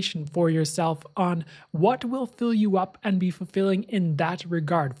information for yourself on what will fill you up and be fulfilling in that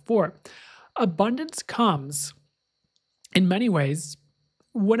regard. For abundance comes in many ways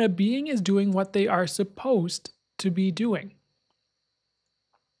when a being is doing what they are supposed to be doing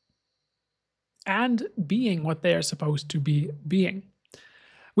and being what they are supposed to be being.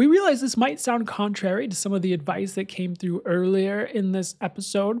 We realize this might sound contrary to some of the advice that came through earlier in this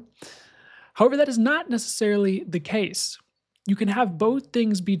episode. However, that is not necessarily the case. You can have both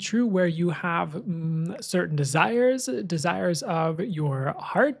things be true, where you have certain desires of your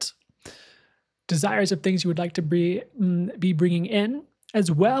heart, desires of things you would like to be bringing in, as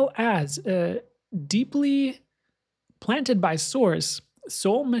well as deeply planted by Source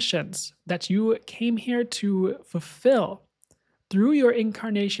soul missions that you came here to fulfill through your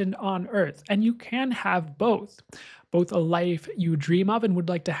incarnation on Earth. And you can have both a life you dream of and would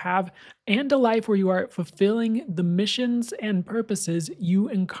like to have, and a life where you are fulfilling the missions and purposes you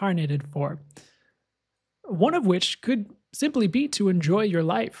incarnated for. One of which could simply be to enjoy your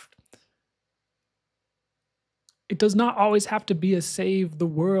life. It does not always have to be a save the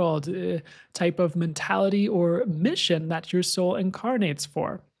world type of mentality or mission that your soul incarnates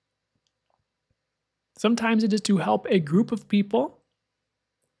for. Sometimes it is to help a group of people.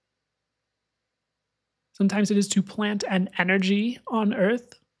 Sometimes it is to plant an energy on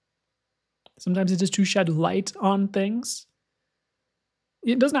earth. Sometimes it is to shed light on things.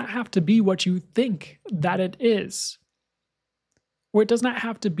 It does not have to be what you think that it is, or it does not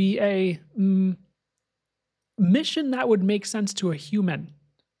have to be a mission that would make sense to a human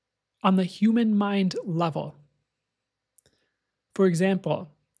on the human mind level. For example,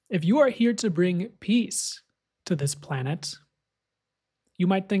 if you are here to bring peace to this planet, you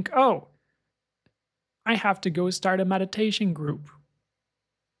might think, oh, I have to go start a meditation group.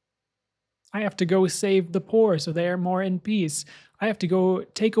 I have to go save the poor so they are more in peace. I have to go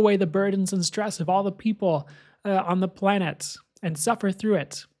take away the burdens and stress of all the people on the planet and suffer through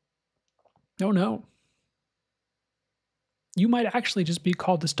it. No, no. You might actually just be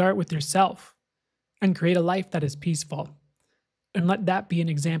called to start with yourself and create a life that is peaceful. And let that be an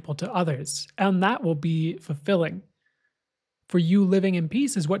example to others. And that will be fulfilling. For you, living in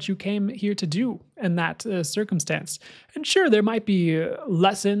peace is what you came here to do in that circumstance. And sure, there might be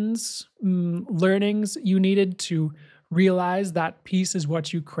lessons, learnings you needed to realize that peace is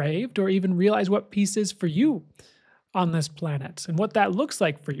what you craved, or even realize what peace is for you on this planet and what that looks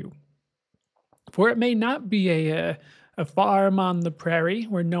like for you. For it may not be a farm on the prairie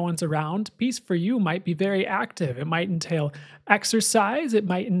where no one's around. Peace for you might be very active. It might entail exercise. It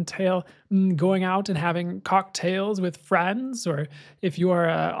might entail going out and having cocktails with friends, or if you are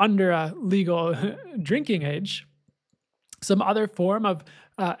under a legal drinking age, some other form of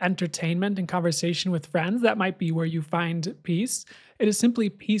entertainment and conversation with friends. That might be where you find peace. It is simply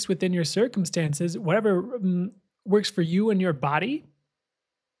peace within your circumstances, whatever works for you and your body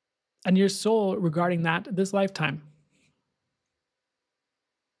and your soul regarding that this lifetime.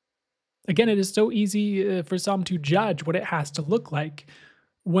 Again, it is so easy for some to judge what it has to look like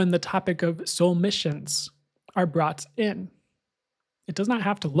when the topic of soul missions are brought in. It does not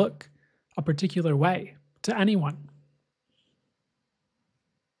have to look a particular way to anyone.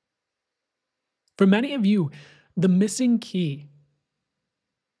 For many of you, the missing key,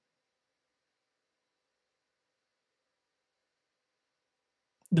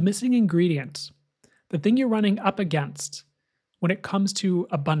 the missing ingredient, the thing you're running up against when it comes to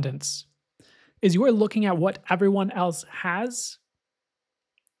abundance, is you are looking at what everyone else has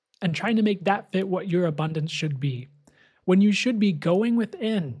and trying to make that fit what your abundance should be, when you should be going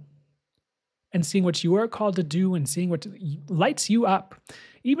within and seeing what you are called to do and seeing what lights you up,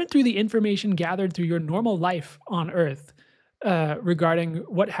 even through the information gathered through your normal life on earth, regarding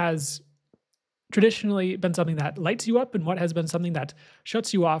what has traditionally been something that lights you up and what has been something that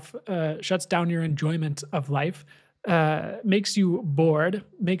shuts you off, shuts down your enjoyment of life, makes you bored,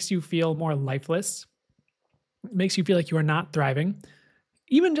 makes you feel more lifeless, makes you feel like you are not thriving.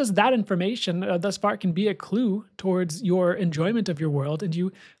 Even just that information thus far can be a clue towards your enjoyment of your world and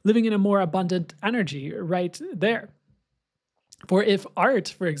you living in a more abundant energy right there. For if art,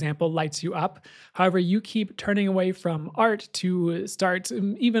 for example, lights you up, however, you keep turning away from art to start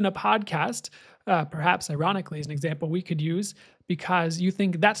even a podcast, perhaps ironically as an example we could use, because you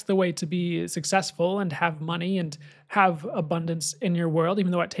think that's the way to be successful and have money and have abundance in your world,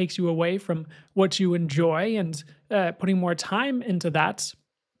 even though it takes you away from what you enjoy and putting more time into that,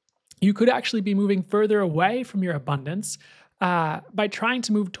 you could actually be moving further away from your abundance by trying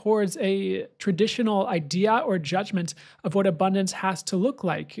to move towards a traditional idea or judgment of what abundance has to look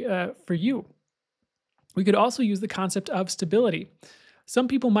like for you. We could also use the concept of stability. Some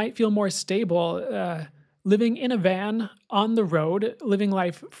people might feel more stable living in a van on the road, living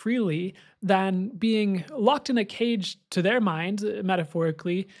life freely, than being locked in a cage to their mind,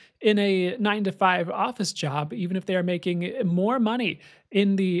 metaphorically, in a 9-to-5 office job, even if they are making more money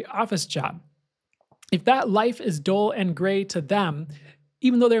in the office job. If that life is dull and gray to them,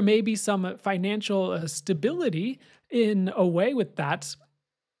 even though there may be some financial stability in a way with that,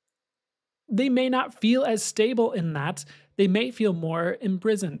 they may not feel as stable in that. They may feel more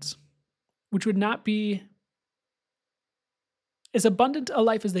imprisoned, which would not be as abundant a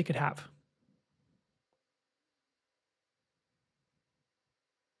life as they could have.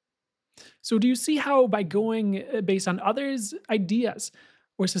 So, do you see how by going based on others' ideas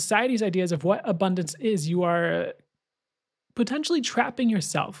or society's ideas of what abundance is, you are potentially trapping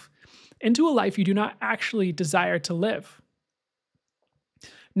yourself into a life you do not actually desire to live?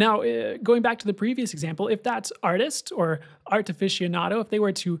 Now, going back to the previous example, if that's artist or art aficionado, if they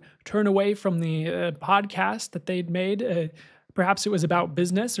were to turn away from the podcast that they'd made, Perhaps it was about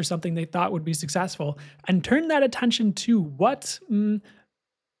business or something they thought would be successful, and turn that attention to what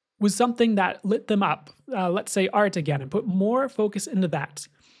was something that lit them up. Let's say art again, and put more focus into that.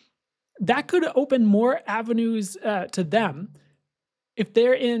 That could open more avenues to them if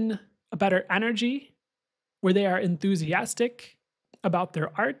they're in a better energy, where they are enthusiastic about their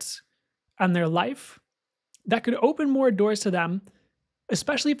art and their life. That could open more doors to them,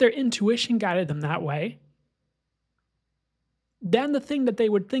 especially if their intuition guided them that way, than the thing that they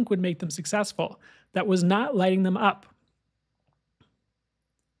would think would make them successful, that was not lighting them up.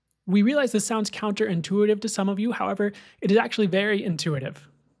 We realize this sounds counterintuitive to some of you. However, it is actually very intuitive.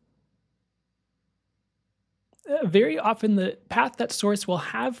 Very often, the path that Source will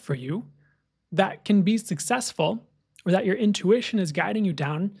have for you that can be successful, or that your intuition is guiding you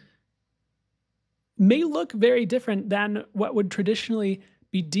down, may look very different than what would traditionally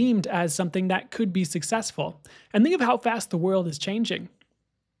be deemed as something that could be successful. And think of how fast the world is changing.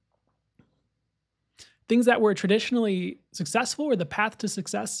 Things that were traditionally successful, or the path to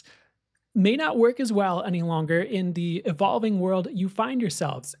success, may not work as well any longer in the evolving world you find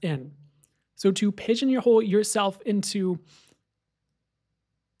yourselves in. So to pigeonhole yourself into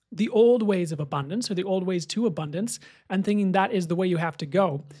the old ways of abundance, or the old ways to abundance, and thinking that is the way you have to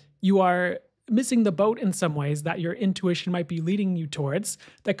go, you are missing the boat in some ways that your intuition might be leading you towards.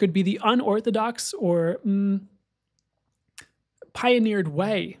 That could be the unorthodox or pioneered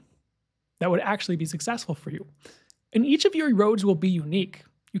way that would actually be successful for you. And each of your roads will be unique.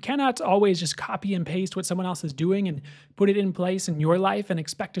 You cannot always just copy and paste what someone else is doing and put it in place in your life and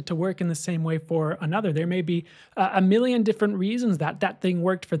expect it to work in the same way for another. There may be a million different reasons that that thing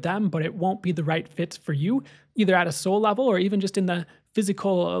worked for them, but it won't be the right fit for you, either at a soul level or even just in the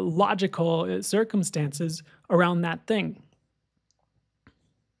physical, logical circumstances around that thing.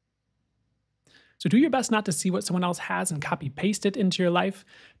 So do your best not to see what someone else has and copy paste it into your life,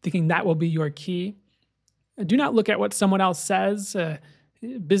 thinking that will be your key. Do not look at what someone else says,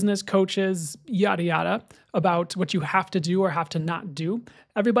 business coaches, yada yada, about what you have to do or have to not do.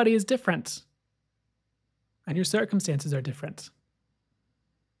 Everybody is different, and your circumstances are different.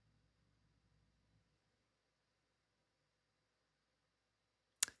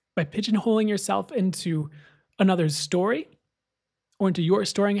 By pigeonholing yourself into another's story, or into your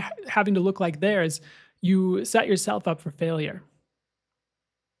story having to look like theirs, you set yourself up for failure.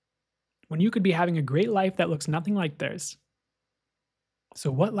 When you could be having a great life that looks nothing like theirs. So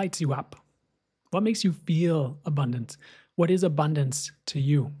what lights you up? What makes you feel abundant? What is abundance to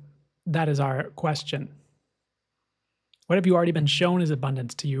you? That is our question. What have you already been shown as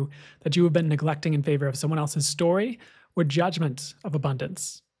abundance to you that you have been neglecting in favor of someone else's story or judgment of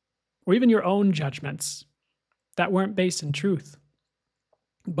abundance? Or even your own judgments that weren't based in truth,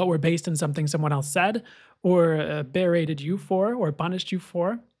 but were based in something someone else said, or berated you for, or punished you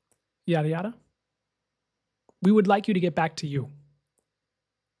for, yada yada. We would like you to get back to you.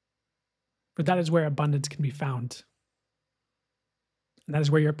 For that is where abundance can be found. And that is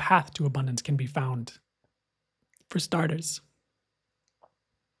where your path to abundance can be found. For starters,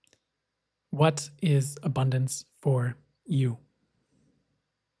 what is abundance for you?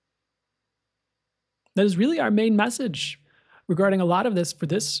 That is really our main message regarding a lot of this for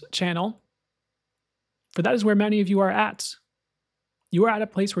this channel. For that is where many of you are at. You are at a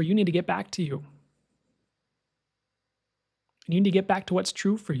place where you need to get back to you. You need to get back to what's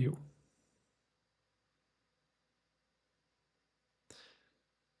true for you.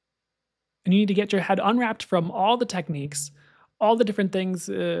 And you need to get your head unwrapped from all the techniques, all the different things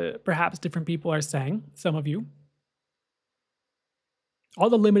perhaps different people are saying, some of you, all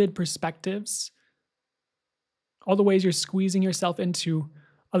the limited perspectives, all the ways you're squeezing yourself into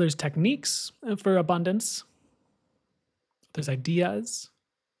others' techniques for abundance, others' ideas.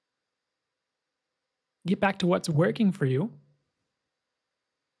 Get back to what's working for you.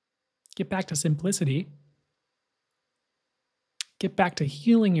 Get back to simplicity. Get back to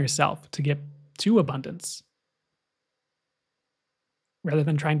healing yourself to get to abundance, rather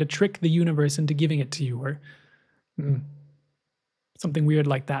than trying to trick the universe into giving it to you, or something weird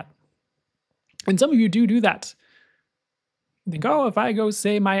like that. And some of you do that. You think, oh, if I go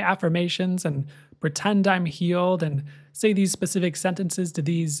say my affirmations and pretend I'm healed and say these specific sentences to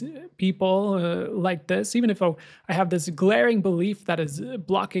these people like this, even if I have this glaring belief that is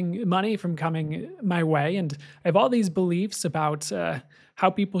blocking money from coming my way, and I have all these beliefs about how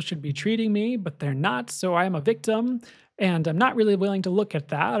people should be treating me, but they're not, so I am a victim, And I'm not really willing to look at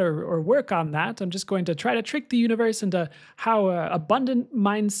that or work on that. I'm just going to try to trick the universe into how abundant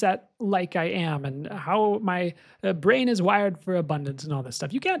mindset like I am and how my brain is wired for abundance and all this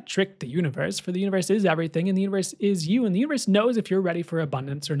stuff. You can't trick the universe, for the universe is everything and the universe is you. And the universe knows if you're ready for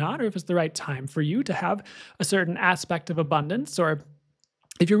abundance or not, or if it's the right time for you to have a certain aspect of abundance, or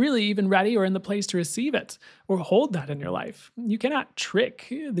if you're really even ready or in the place to receive it or hold that in your life. You cannot trick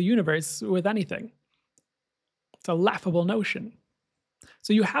the universe with anything. It's a laughable notion.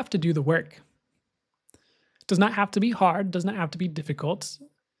 So you have to do the work. It does not have to be hard, does not have to be difficult.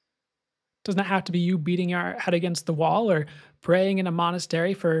 It does not have to be you beating your head against the wall or praying in a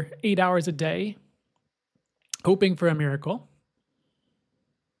monastery for 8 hours a day, hoping for a miracle,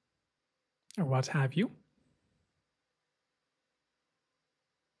 or what have you.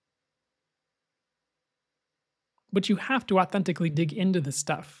 But you have to authentically dig into this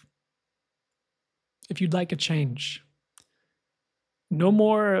stuff if you'd like a change. No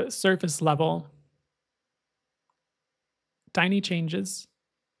more surface level, tiny changes.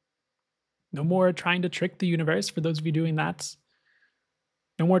 No more trying to trick the universe for those of you doing that.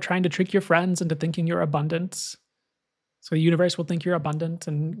 No more trying to trick your friends into thinking you're abundant. So the universe will think you're abundant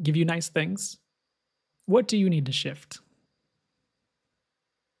and give you nice things. What do you need to shift?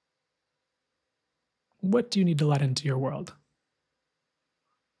 What do you need to let into your world?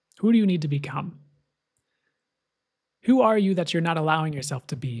 Who do you need to become? Who are you that you're not allowing yourself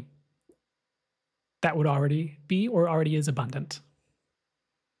to be that would already be or already is abundant?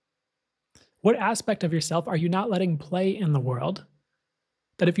 What aspect of yourself are you not letting play in the world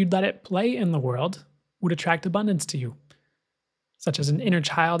that if you'd let it play in the world would attract abundance to you, such as an inner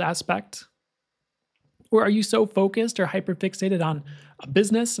child aspect? Or are you so focused or hyperfixated on a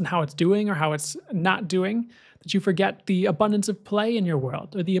business and how it's doing or how it's not doing that you forget the abundance of play in your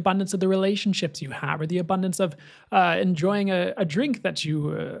world, or the abundance of the relationships you have, or the abundance of enjoying a drink that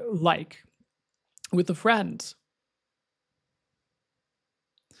you like with a friend?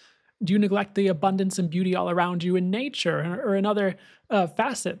 Do you neglect the abundance and beauty all around you in nature or in other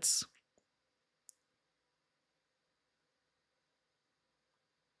facets?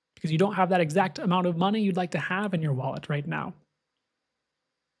 Because you don't have that exact amount of money you'd like to have in your wallet right now.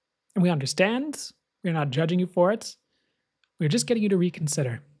 And we understand. We're not judging you for it. We're just getting you to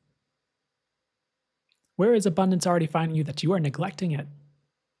reconsider. Where is abundance already finding you that you are neglecting it?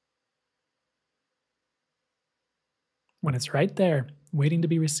 When it's right there, waiting to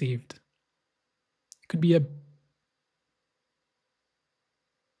be received. It could be a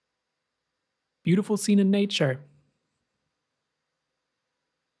beautiful scene in nature,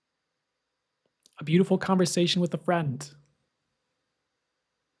 a beautiful conversation with a friend,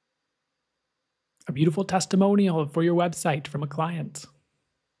 a beautiful testimonial for your website from a client,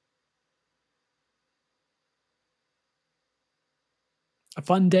 a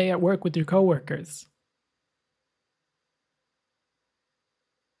fun day at work with your coworkers.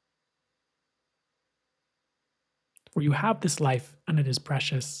 For you have this life and it is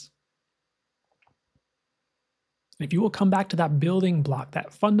precious. And if you will come back to that building block,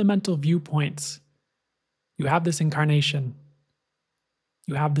 that fundamental viewpoint, you have this incarnation.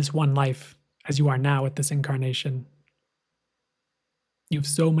 You have this one life as you are now at this incarnation. You have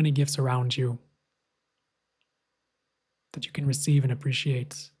so many gifts around you that you can receive and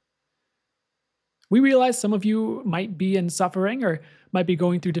appreciate. We realize some of you might be in suffering or might be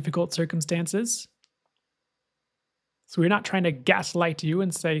going through difficult circumstances. So we're not trying to gaslight you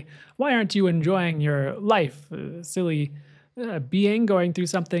and say, why aren't you enjoying your life, silly being going through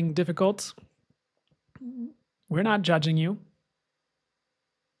something difficult? We're not judging you.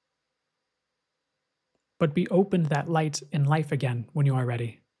 But be open to that light in life again when you are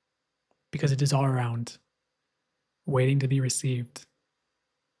ready, because it is all around, waiting to be received.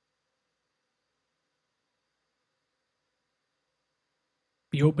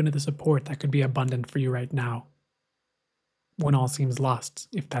 Be open to the support that could be abundant for you right now when all seems lost,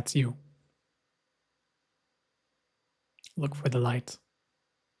 if that's you. Look for the light.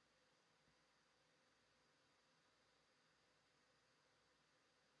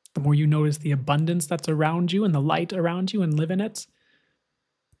 The more you notice the abundance that's around you and the light around you and live in it,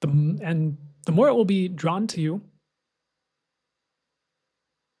 the more it will be drawn to you,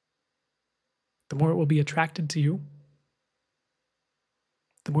 the more it will be attracted to you,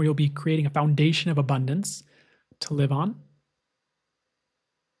 the more you'll be creating a foundation of abundance to live on.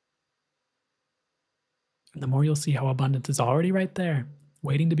 And the more you'll see how abundance is already right there,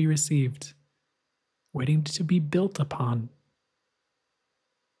 waiting to be received, waiting to be built upon.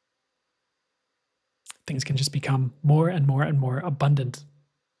 Things can just become more and more and more abundant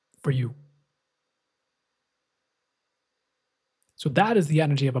for you. So that is the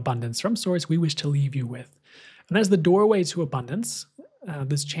energy of abundance from Source we wish to leave you with. And as the doorway to abundance,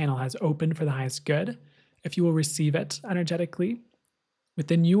 this channel has opened for the highest good. If you will receive it energetically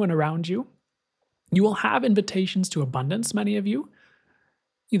within you and around you, you will have invitations to abundance, many of you,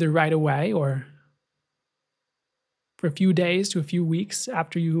 either right away or for a few days to a few weeks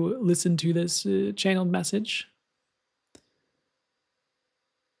after you listen to this channeled message.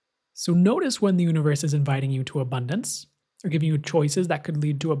 So notice when the universe is inviting you to abundance or giving you choices that could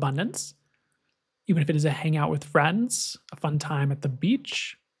lead to abundance, even if it is a hangout with friends, a fun time at the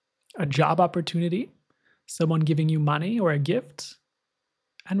beach, a job opportunity, someone giving you money or a gift,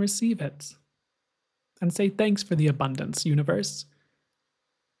 and receive it. And say thanks for the abundance, universe.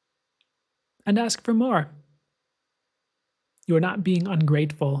 And ask for more. You are not being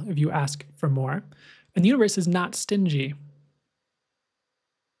ungrateful if you ask for more. And the universe is not stingy.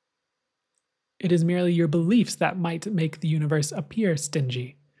 It is merely your beliefs that might make the universe appear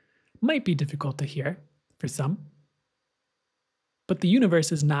stingy. Might be difficult to hear for some. But the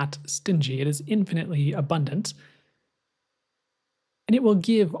universe is not stingy. It is infinitely abundant. And it will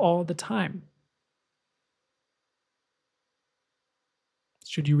give all the time.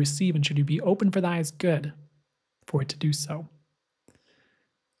 Should you receive and should you be open for the highest good for it to do so.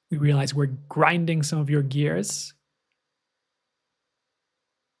 We realize we're grinding some of your gears.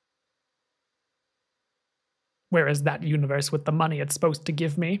 Where is that universe with the money it's supposed to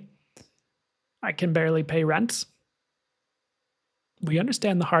give me? I can barely pay rent. We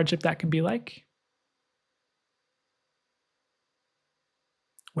understand the hardship that can be like.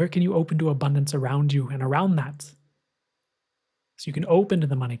 Where can you open to abundance around you and around that? So you can open to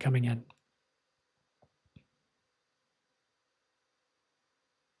the money coming in.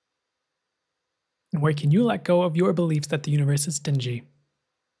 And where can you let go of your beliefs that the universe is stingy,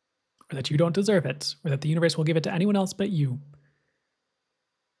 or that you don't deserve it, or that the universe will give it to anyone else but you?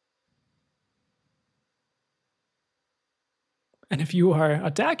 And if you are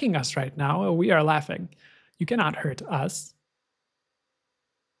attacking us right now, we are laughing. You cannot hurt us.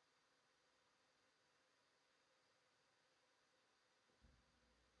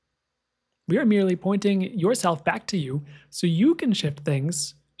 We are merely pointing yourself back to you so you can shift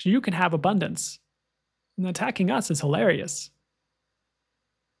things, so you can have abundance. And attacking us is hilarious.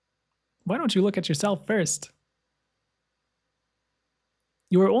 Why don't you look at yourself first?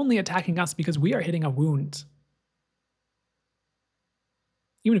 You are only attacking us because we are hitting a wound.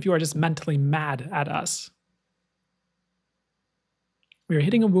 Even if you are just mentally mad at us. We are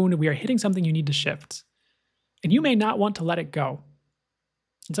hitting a wound and we are hitting something you need to shift. And you may not want to let it go.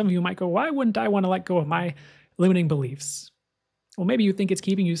 And some of you might go, why wouldn't I want to let go of my limiting beliefs? Well, maybe you think it's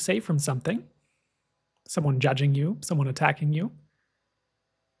keeping you safe from something. Someone judging you, someone attacking you.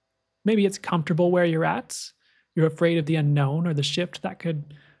 Maybe it's comfortable where you're at. You're afraid of the unknown or the shift that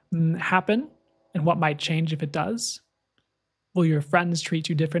could happen and what might change if it does. Will your friends treat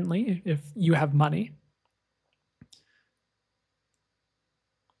you differently if you have money?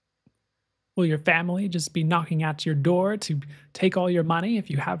 Will your family just be knocking at your door to take all your money if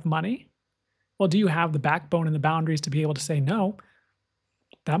you have money? Well, do you have the backbone and the boundaries to be able to say no?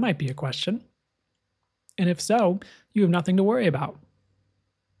 That might be a question. And if so, you have nothing to worry about.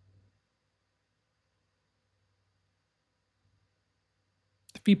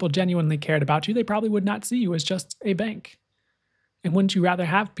 If people genuinely cared about you, they probably would not see you as just a bank. And wouldn't you rather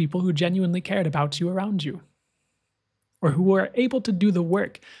have people who genuinely cared about you around you? Or who were able to do the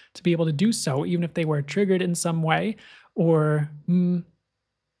work to be able to do so, even if they were triggered in some way or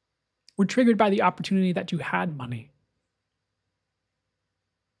were triggered by the opportunity that you had money.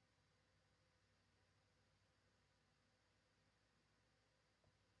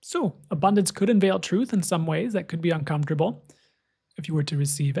 So, abundance could unveil truth in some ways that could be uncomfortable if you were to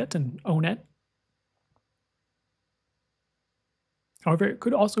receive it and own it. However, it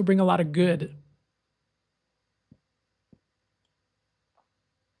could also bring a lot of good.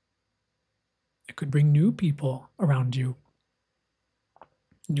 It could bring new people around you,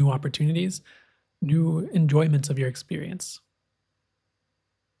 new opportunities, new enjoyments of your experience.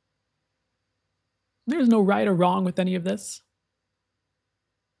 There's no right or wrong with any of this.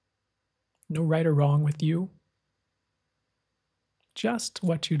 No right or wrong with you. Just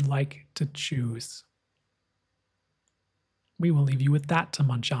what you'd like to choose. We will leave you with that to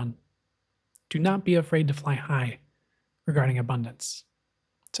munch on. Do not be afraid to fly high regarding abundance,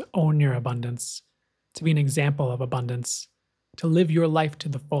 to own your abundance, to be an example of abundance, to live your life to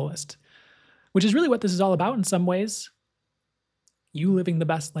the fullest, which is really what this is all about in some ways. You living the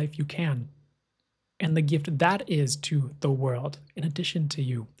best life you can, and the gift that is to the world in addition to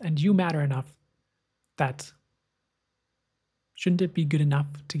you. And you matter enough that Shouldn't it be good enough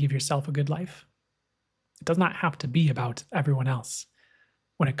to give yourself a good life? It does not have to be about everyone else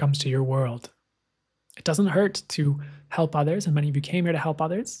when it comes to your world. It doesn't hurt to help others, and many of you came here to help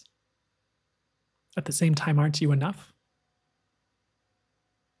others. At the same time, aren't you enough?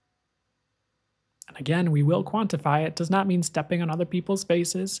 And again, we will quantify it. Does not mean stepping on other people's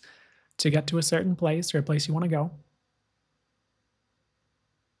faces to get to a certain place or a place you want to go.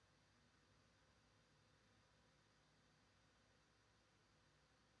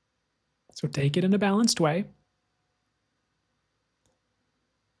 So take it in a balanced way.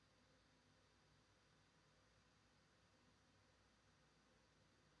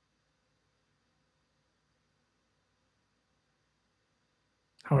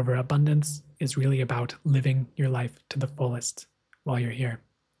 However, abundance is really about living your life to the fullest while you're here.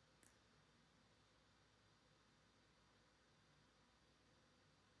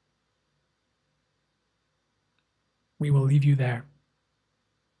 We will leave you there.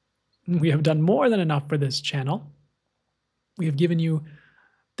 We have done more than enough for this channel. We have given you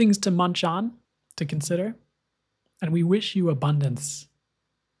things to munch on, to consider, and we wish you abundance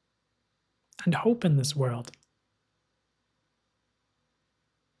and hope in this world.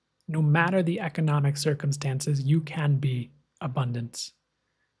 No matter the economic circumstances, you can be abundance.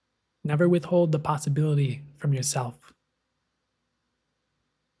 Never withhold the possibility from yourself.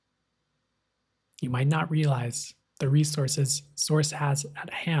 You might not realize the resources Source has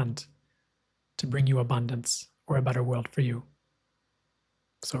at hand to bring you abundance or a better world for you.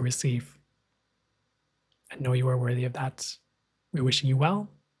 So receive and know you are worthy of that. We're wishing you well.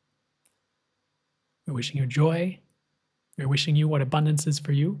 We're wishing you joy. We're wishing you what abundance is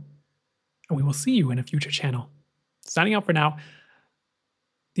for you. And we will see you in a future channel. Signing out for now,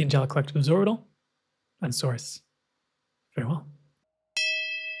 the Angelic Collective of Zordal and Source. Farewell.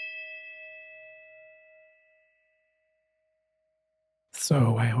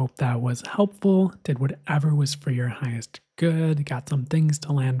 So I hope that was helpful, did whatever was for your highest good, got some things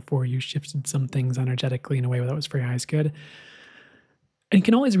to land for you, shifted some things energetically in a way that was for your highest good. And you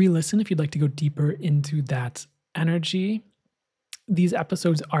can always re-listen if you'd like to go deeper into that energy. These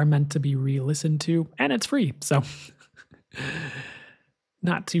episodes are meant to be re-listened to, and it's free. So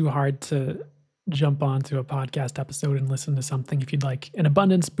not too hard to jump onto a podcast episode and listen to something if you'd like an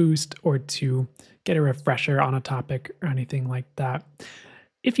abundance boost or to get a refresher on a topic or anything like that.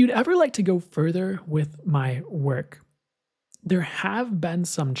 If you'd ever like to go further with my work, there have been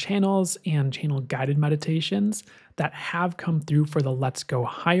some channels and channel guided meditations that have come through for the Let's Go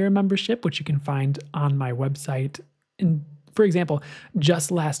Higher membership, which you can find on my website. And for example,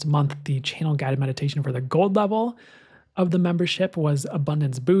 just last month, the channel guided meditation for the gold level of the membership was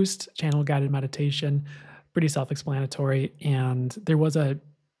Abundance Boost, channel guided meditation, pretty self-explanatory. And there was a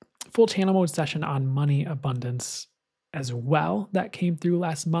full channel mode session on money abundance as well that came through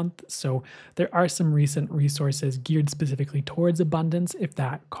last month. So there are some recent resources geared specifically towards abundance. If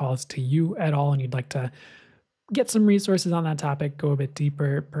that calls to you at all and you'd like to get some resources on that topic, go a bit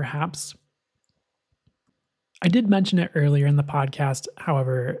deeper perhaps. I did mention it earlier in the podcast,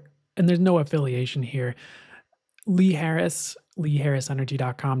 however, and there's no affiliation here. Lee Harris,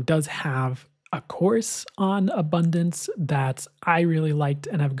 LeeHarrisEnergy.com does have a course on abundance that I really liked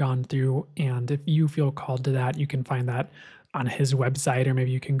and have gone through. And if you feel called to that, you can find that on his website, or maybe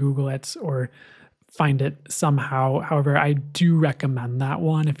you can Google it or find it somehow. However, I do recommend that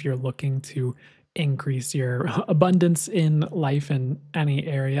one if you're looking to increase your abundance in life in any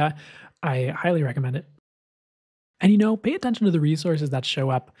area. I highly recommend it. And pay attention to the resources that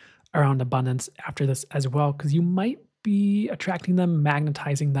show up around abundance after this as well, because you might be attracting them,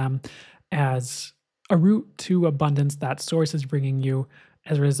 magnetizing them as a route to abundance that Source is bringing you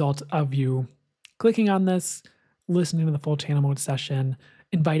as a result of you clicking on this, listening to the full channel mode session,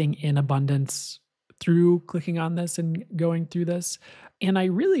 inviting in abundance through clicking on this and going through this. And I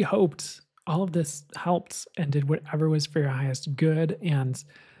really hoped all of this helped and did whatever was for your highest good and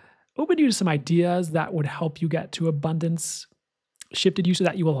opened you to some ideas that would help you get to abundance, shifted you so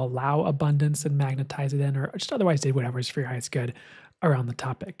that you will allow abundance and magnetize it in, or just otherwise did whatever is for your highest good around the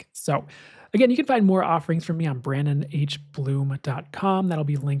topic. So again, you can find more offerings from me on brandonhbloom.com. That'll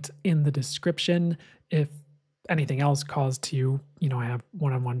be linked in the description. If anything else calls to you, I have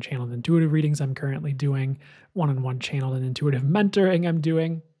one-on-one channeled intuitive readings I'm currently doing, one-on-one channeled and intuitive mentoring I'm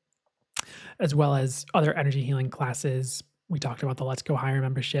doing, as well as other energy healing classes. We talked about the Let's Go Higher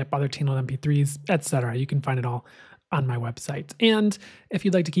membership, other channeled MP3s, etc. You can find it all on my website. And if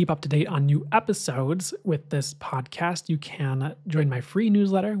you'd like to keep up to date on new episodes with this podcast, you can join my free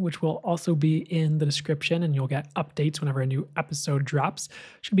newsletter, which will also be in the description, and you'll get updates whenever a new episode drops.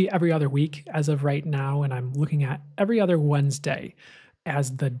 Should be every other week as of right now, and I'm looking at every other Wednesday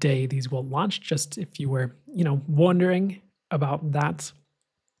as the day these will launch, just if you were, wondering about that.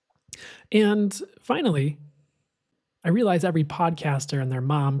 And finally, I realize every podcaster and their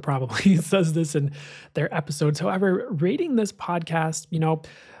mom probably says this in their episodes. However, rating this podcast,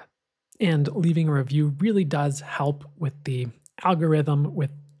 and leaving a review really does help with the algorithm,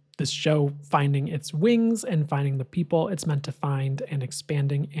 with this show finding its wings and finding the people it's meant to find and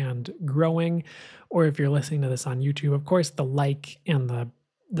expanding and growing. Or if you're listening to this on YouTube, of course, the like and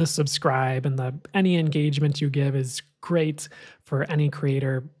the subscribe and the any engagement you give is great for any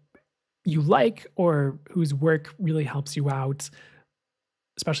creator you like or whose work really helps you out,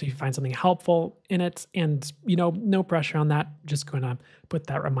 especially if you find something helpful in it. And, no pressure on that. Just going to put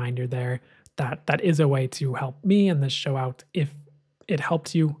that reminder there that that is a way to help me and this show out if it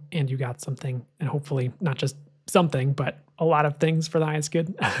helped you and you got something, and hopefully not just something, but a lot of things for the highest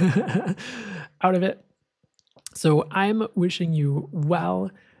good out of it. So I'm wishing you well.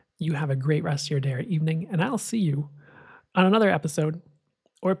 You have a great rest of your day or evening, and I'll see you on another episode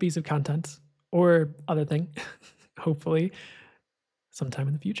or a piece of content or other thing, hopefully sometime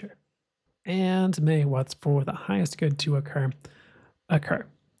in the future. And may what's for the highest good to occur, occur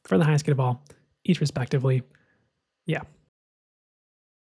for the highest good of all, each respectively. Yeah.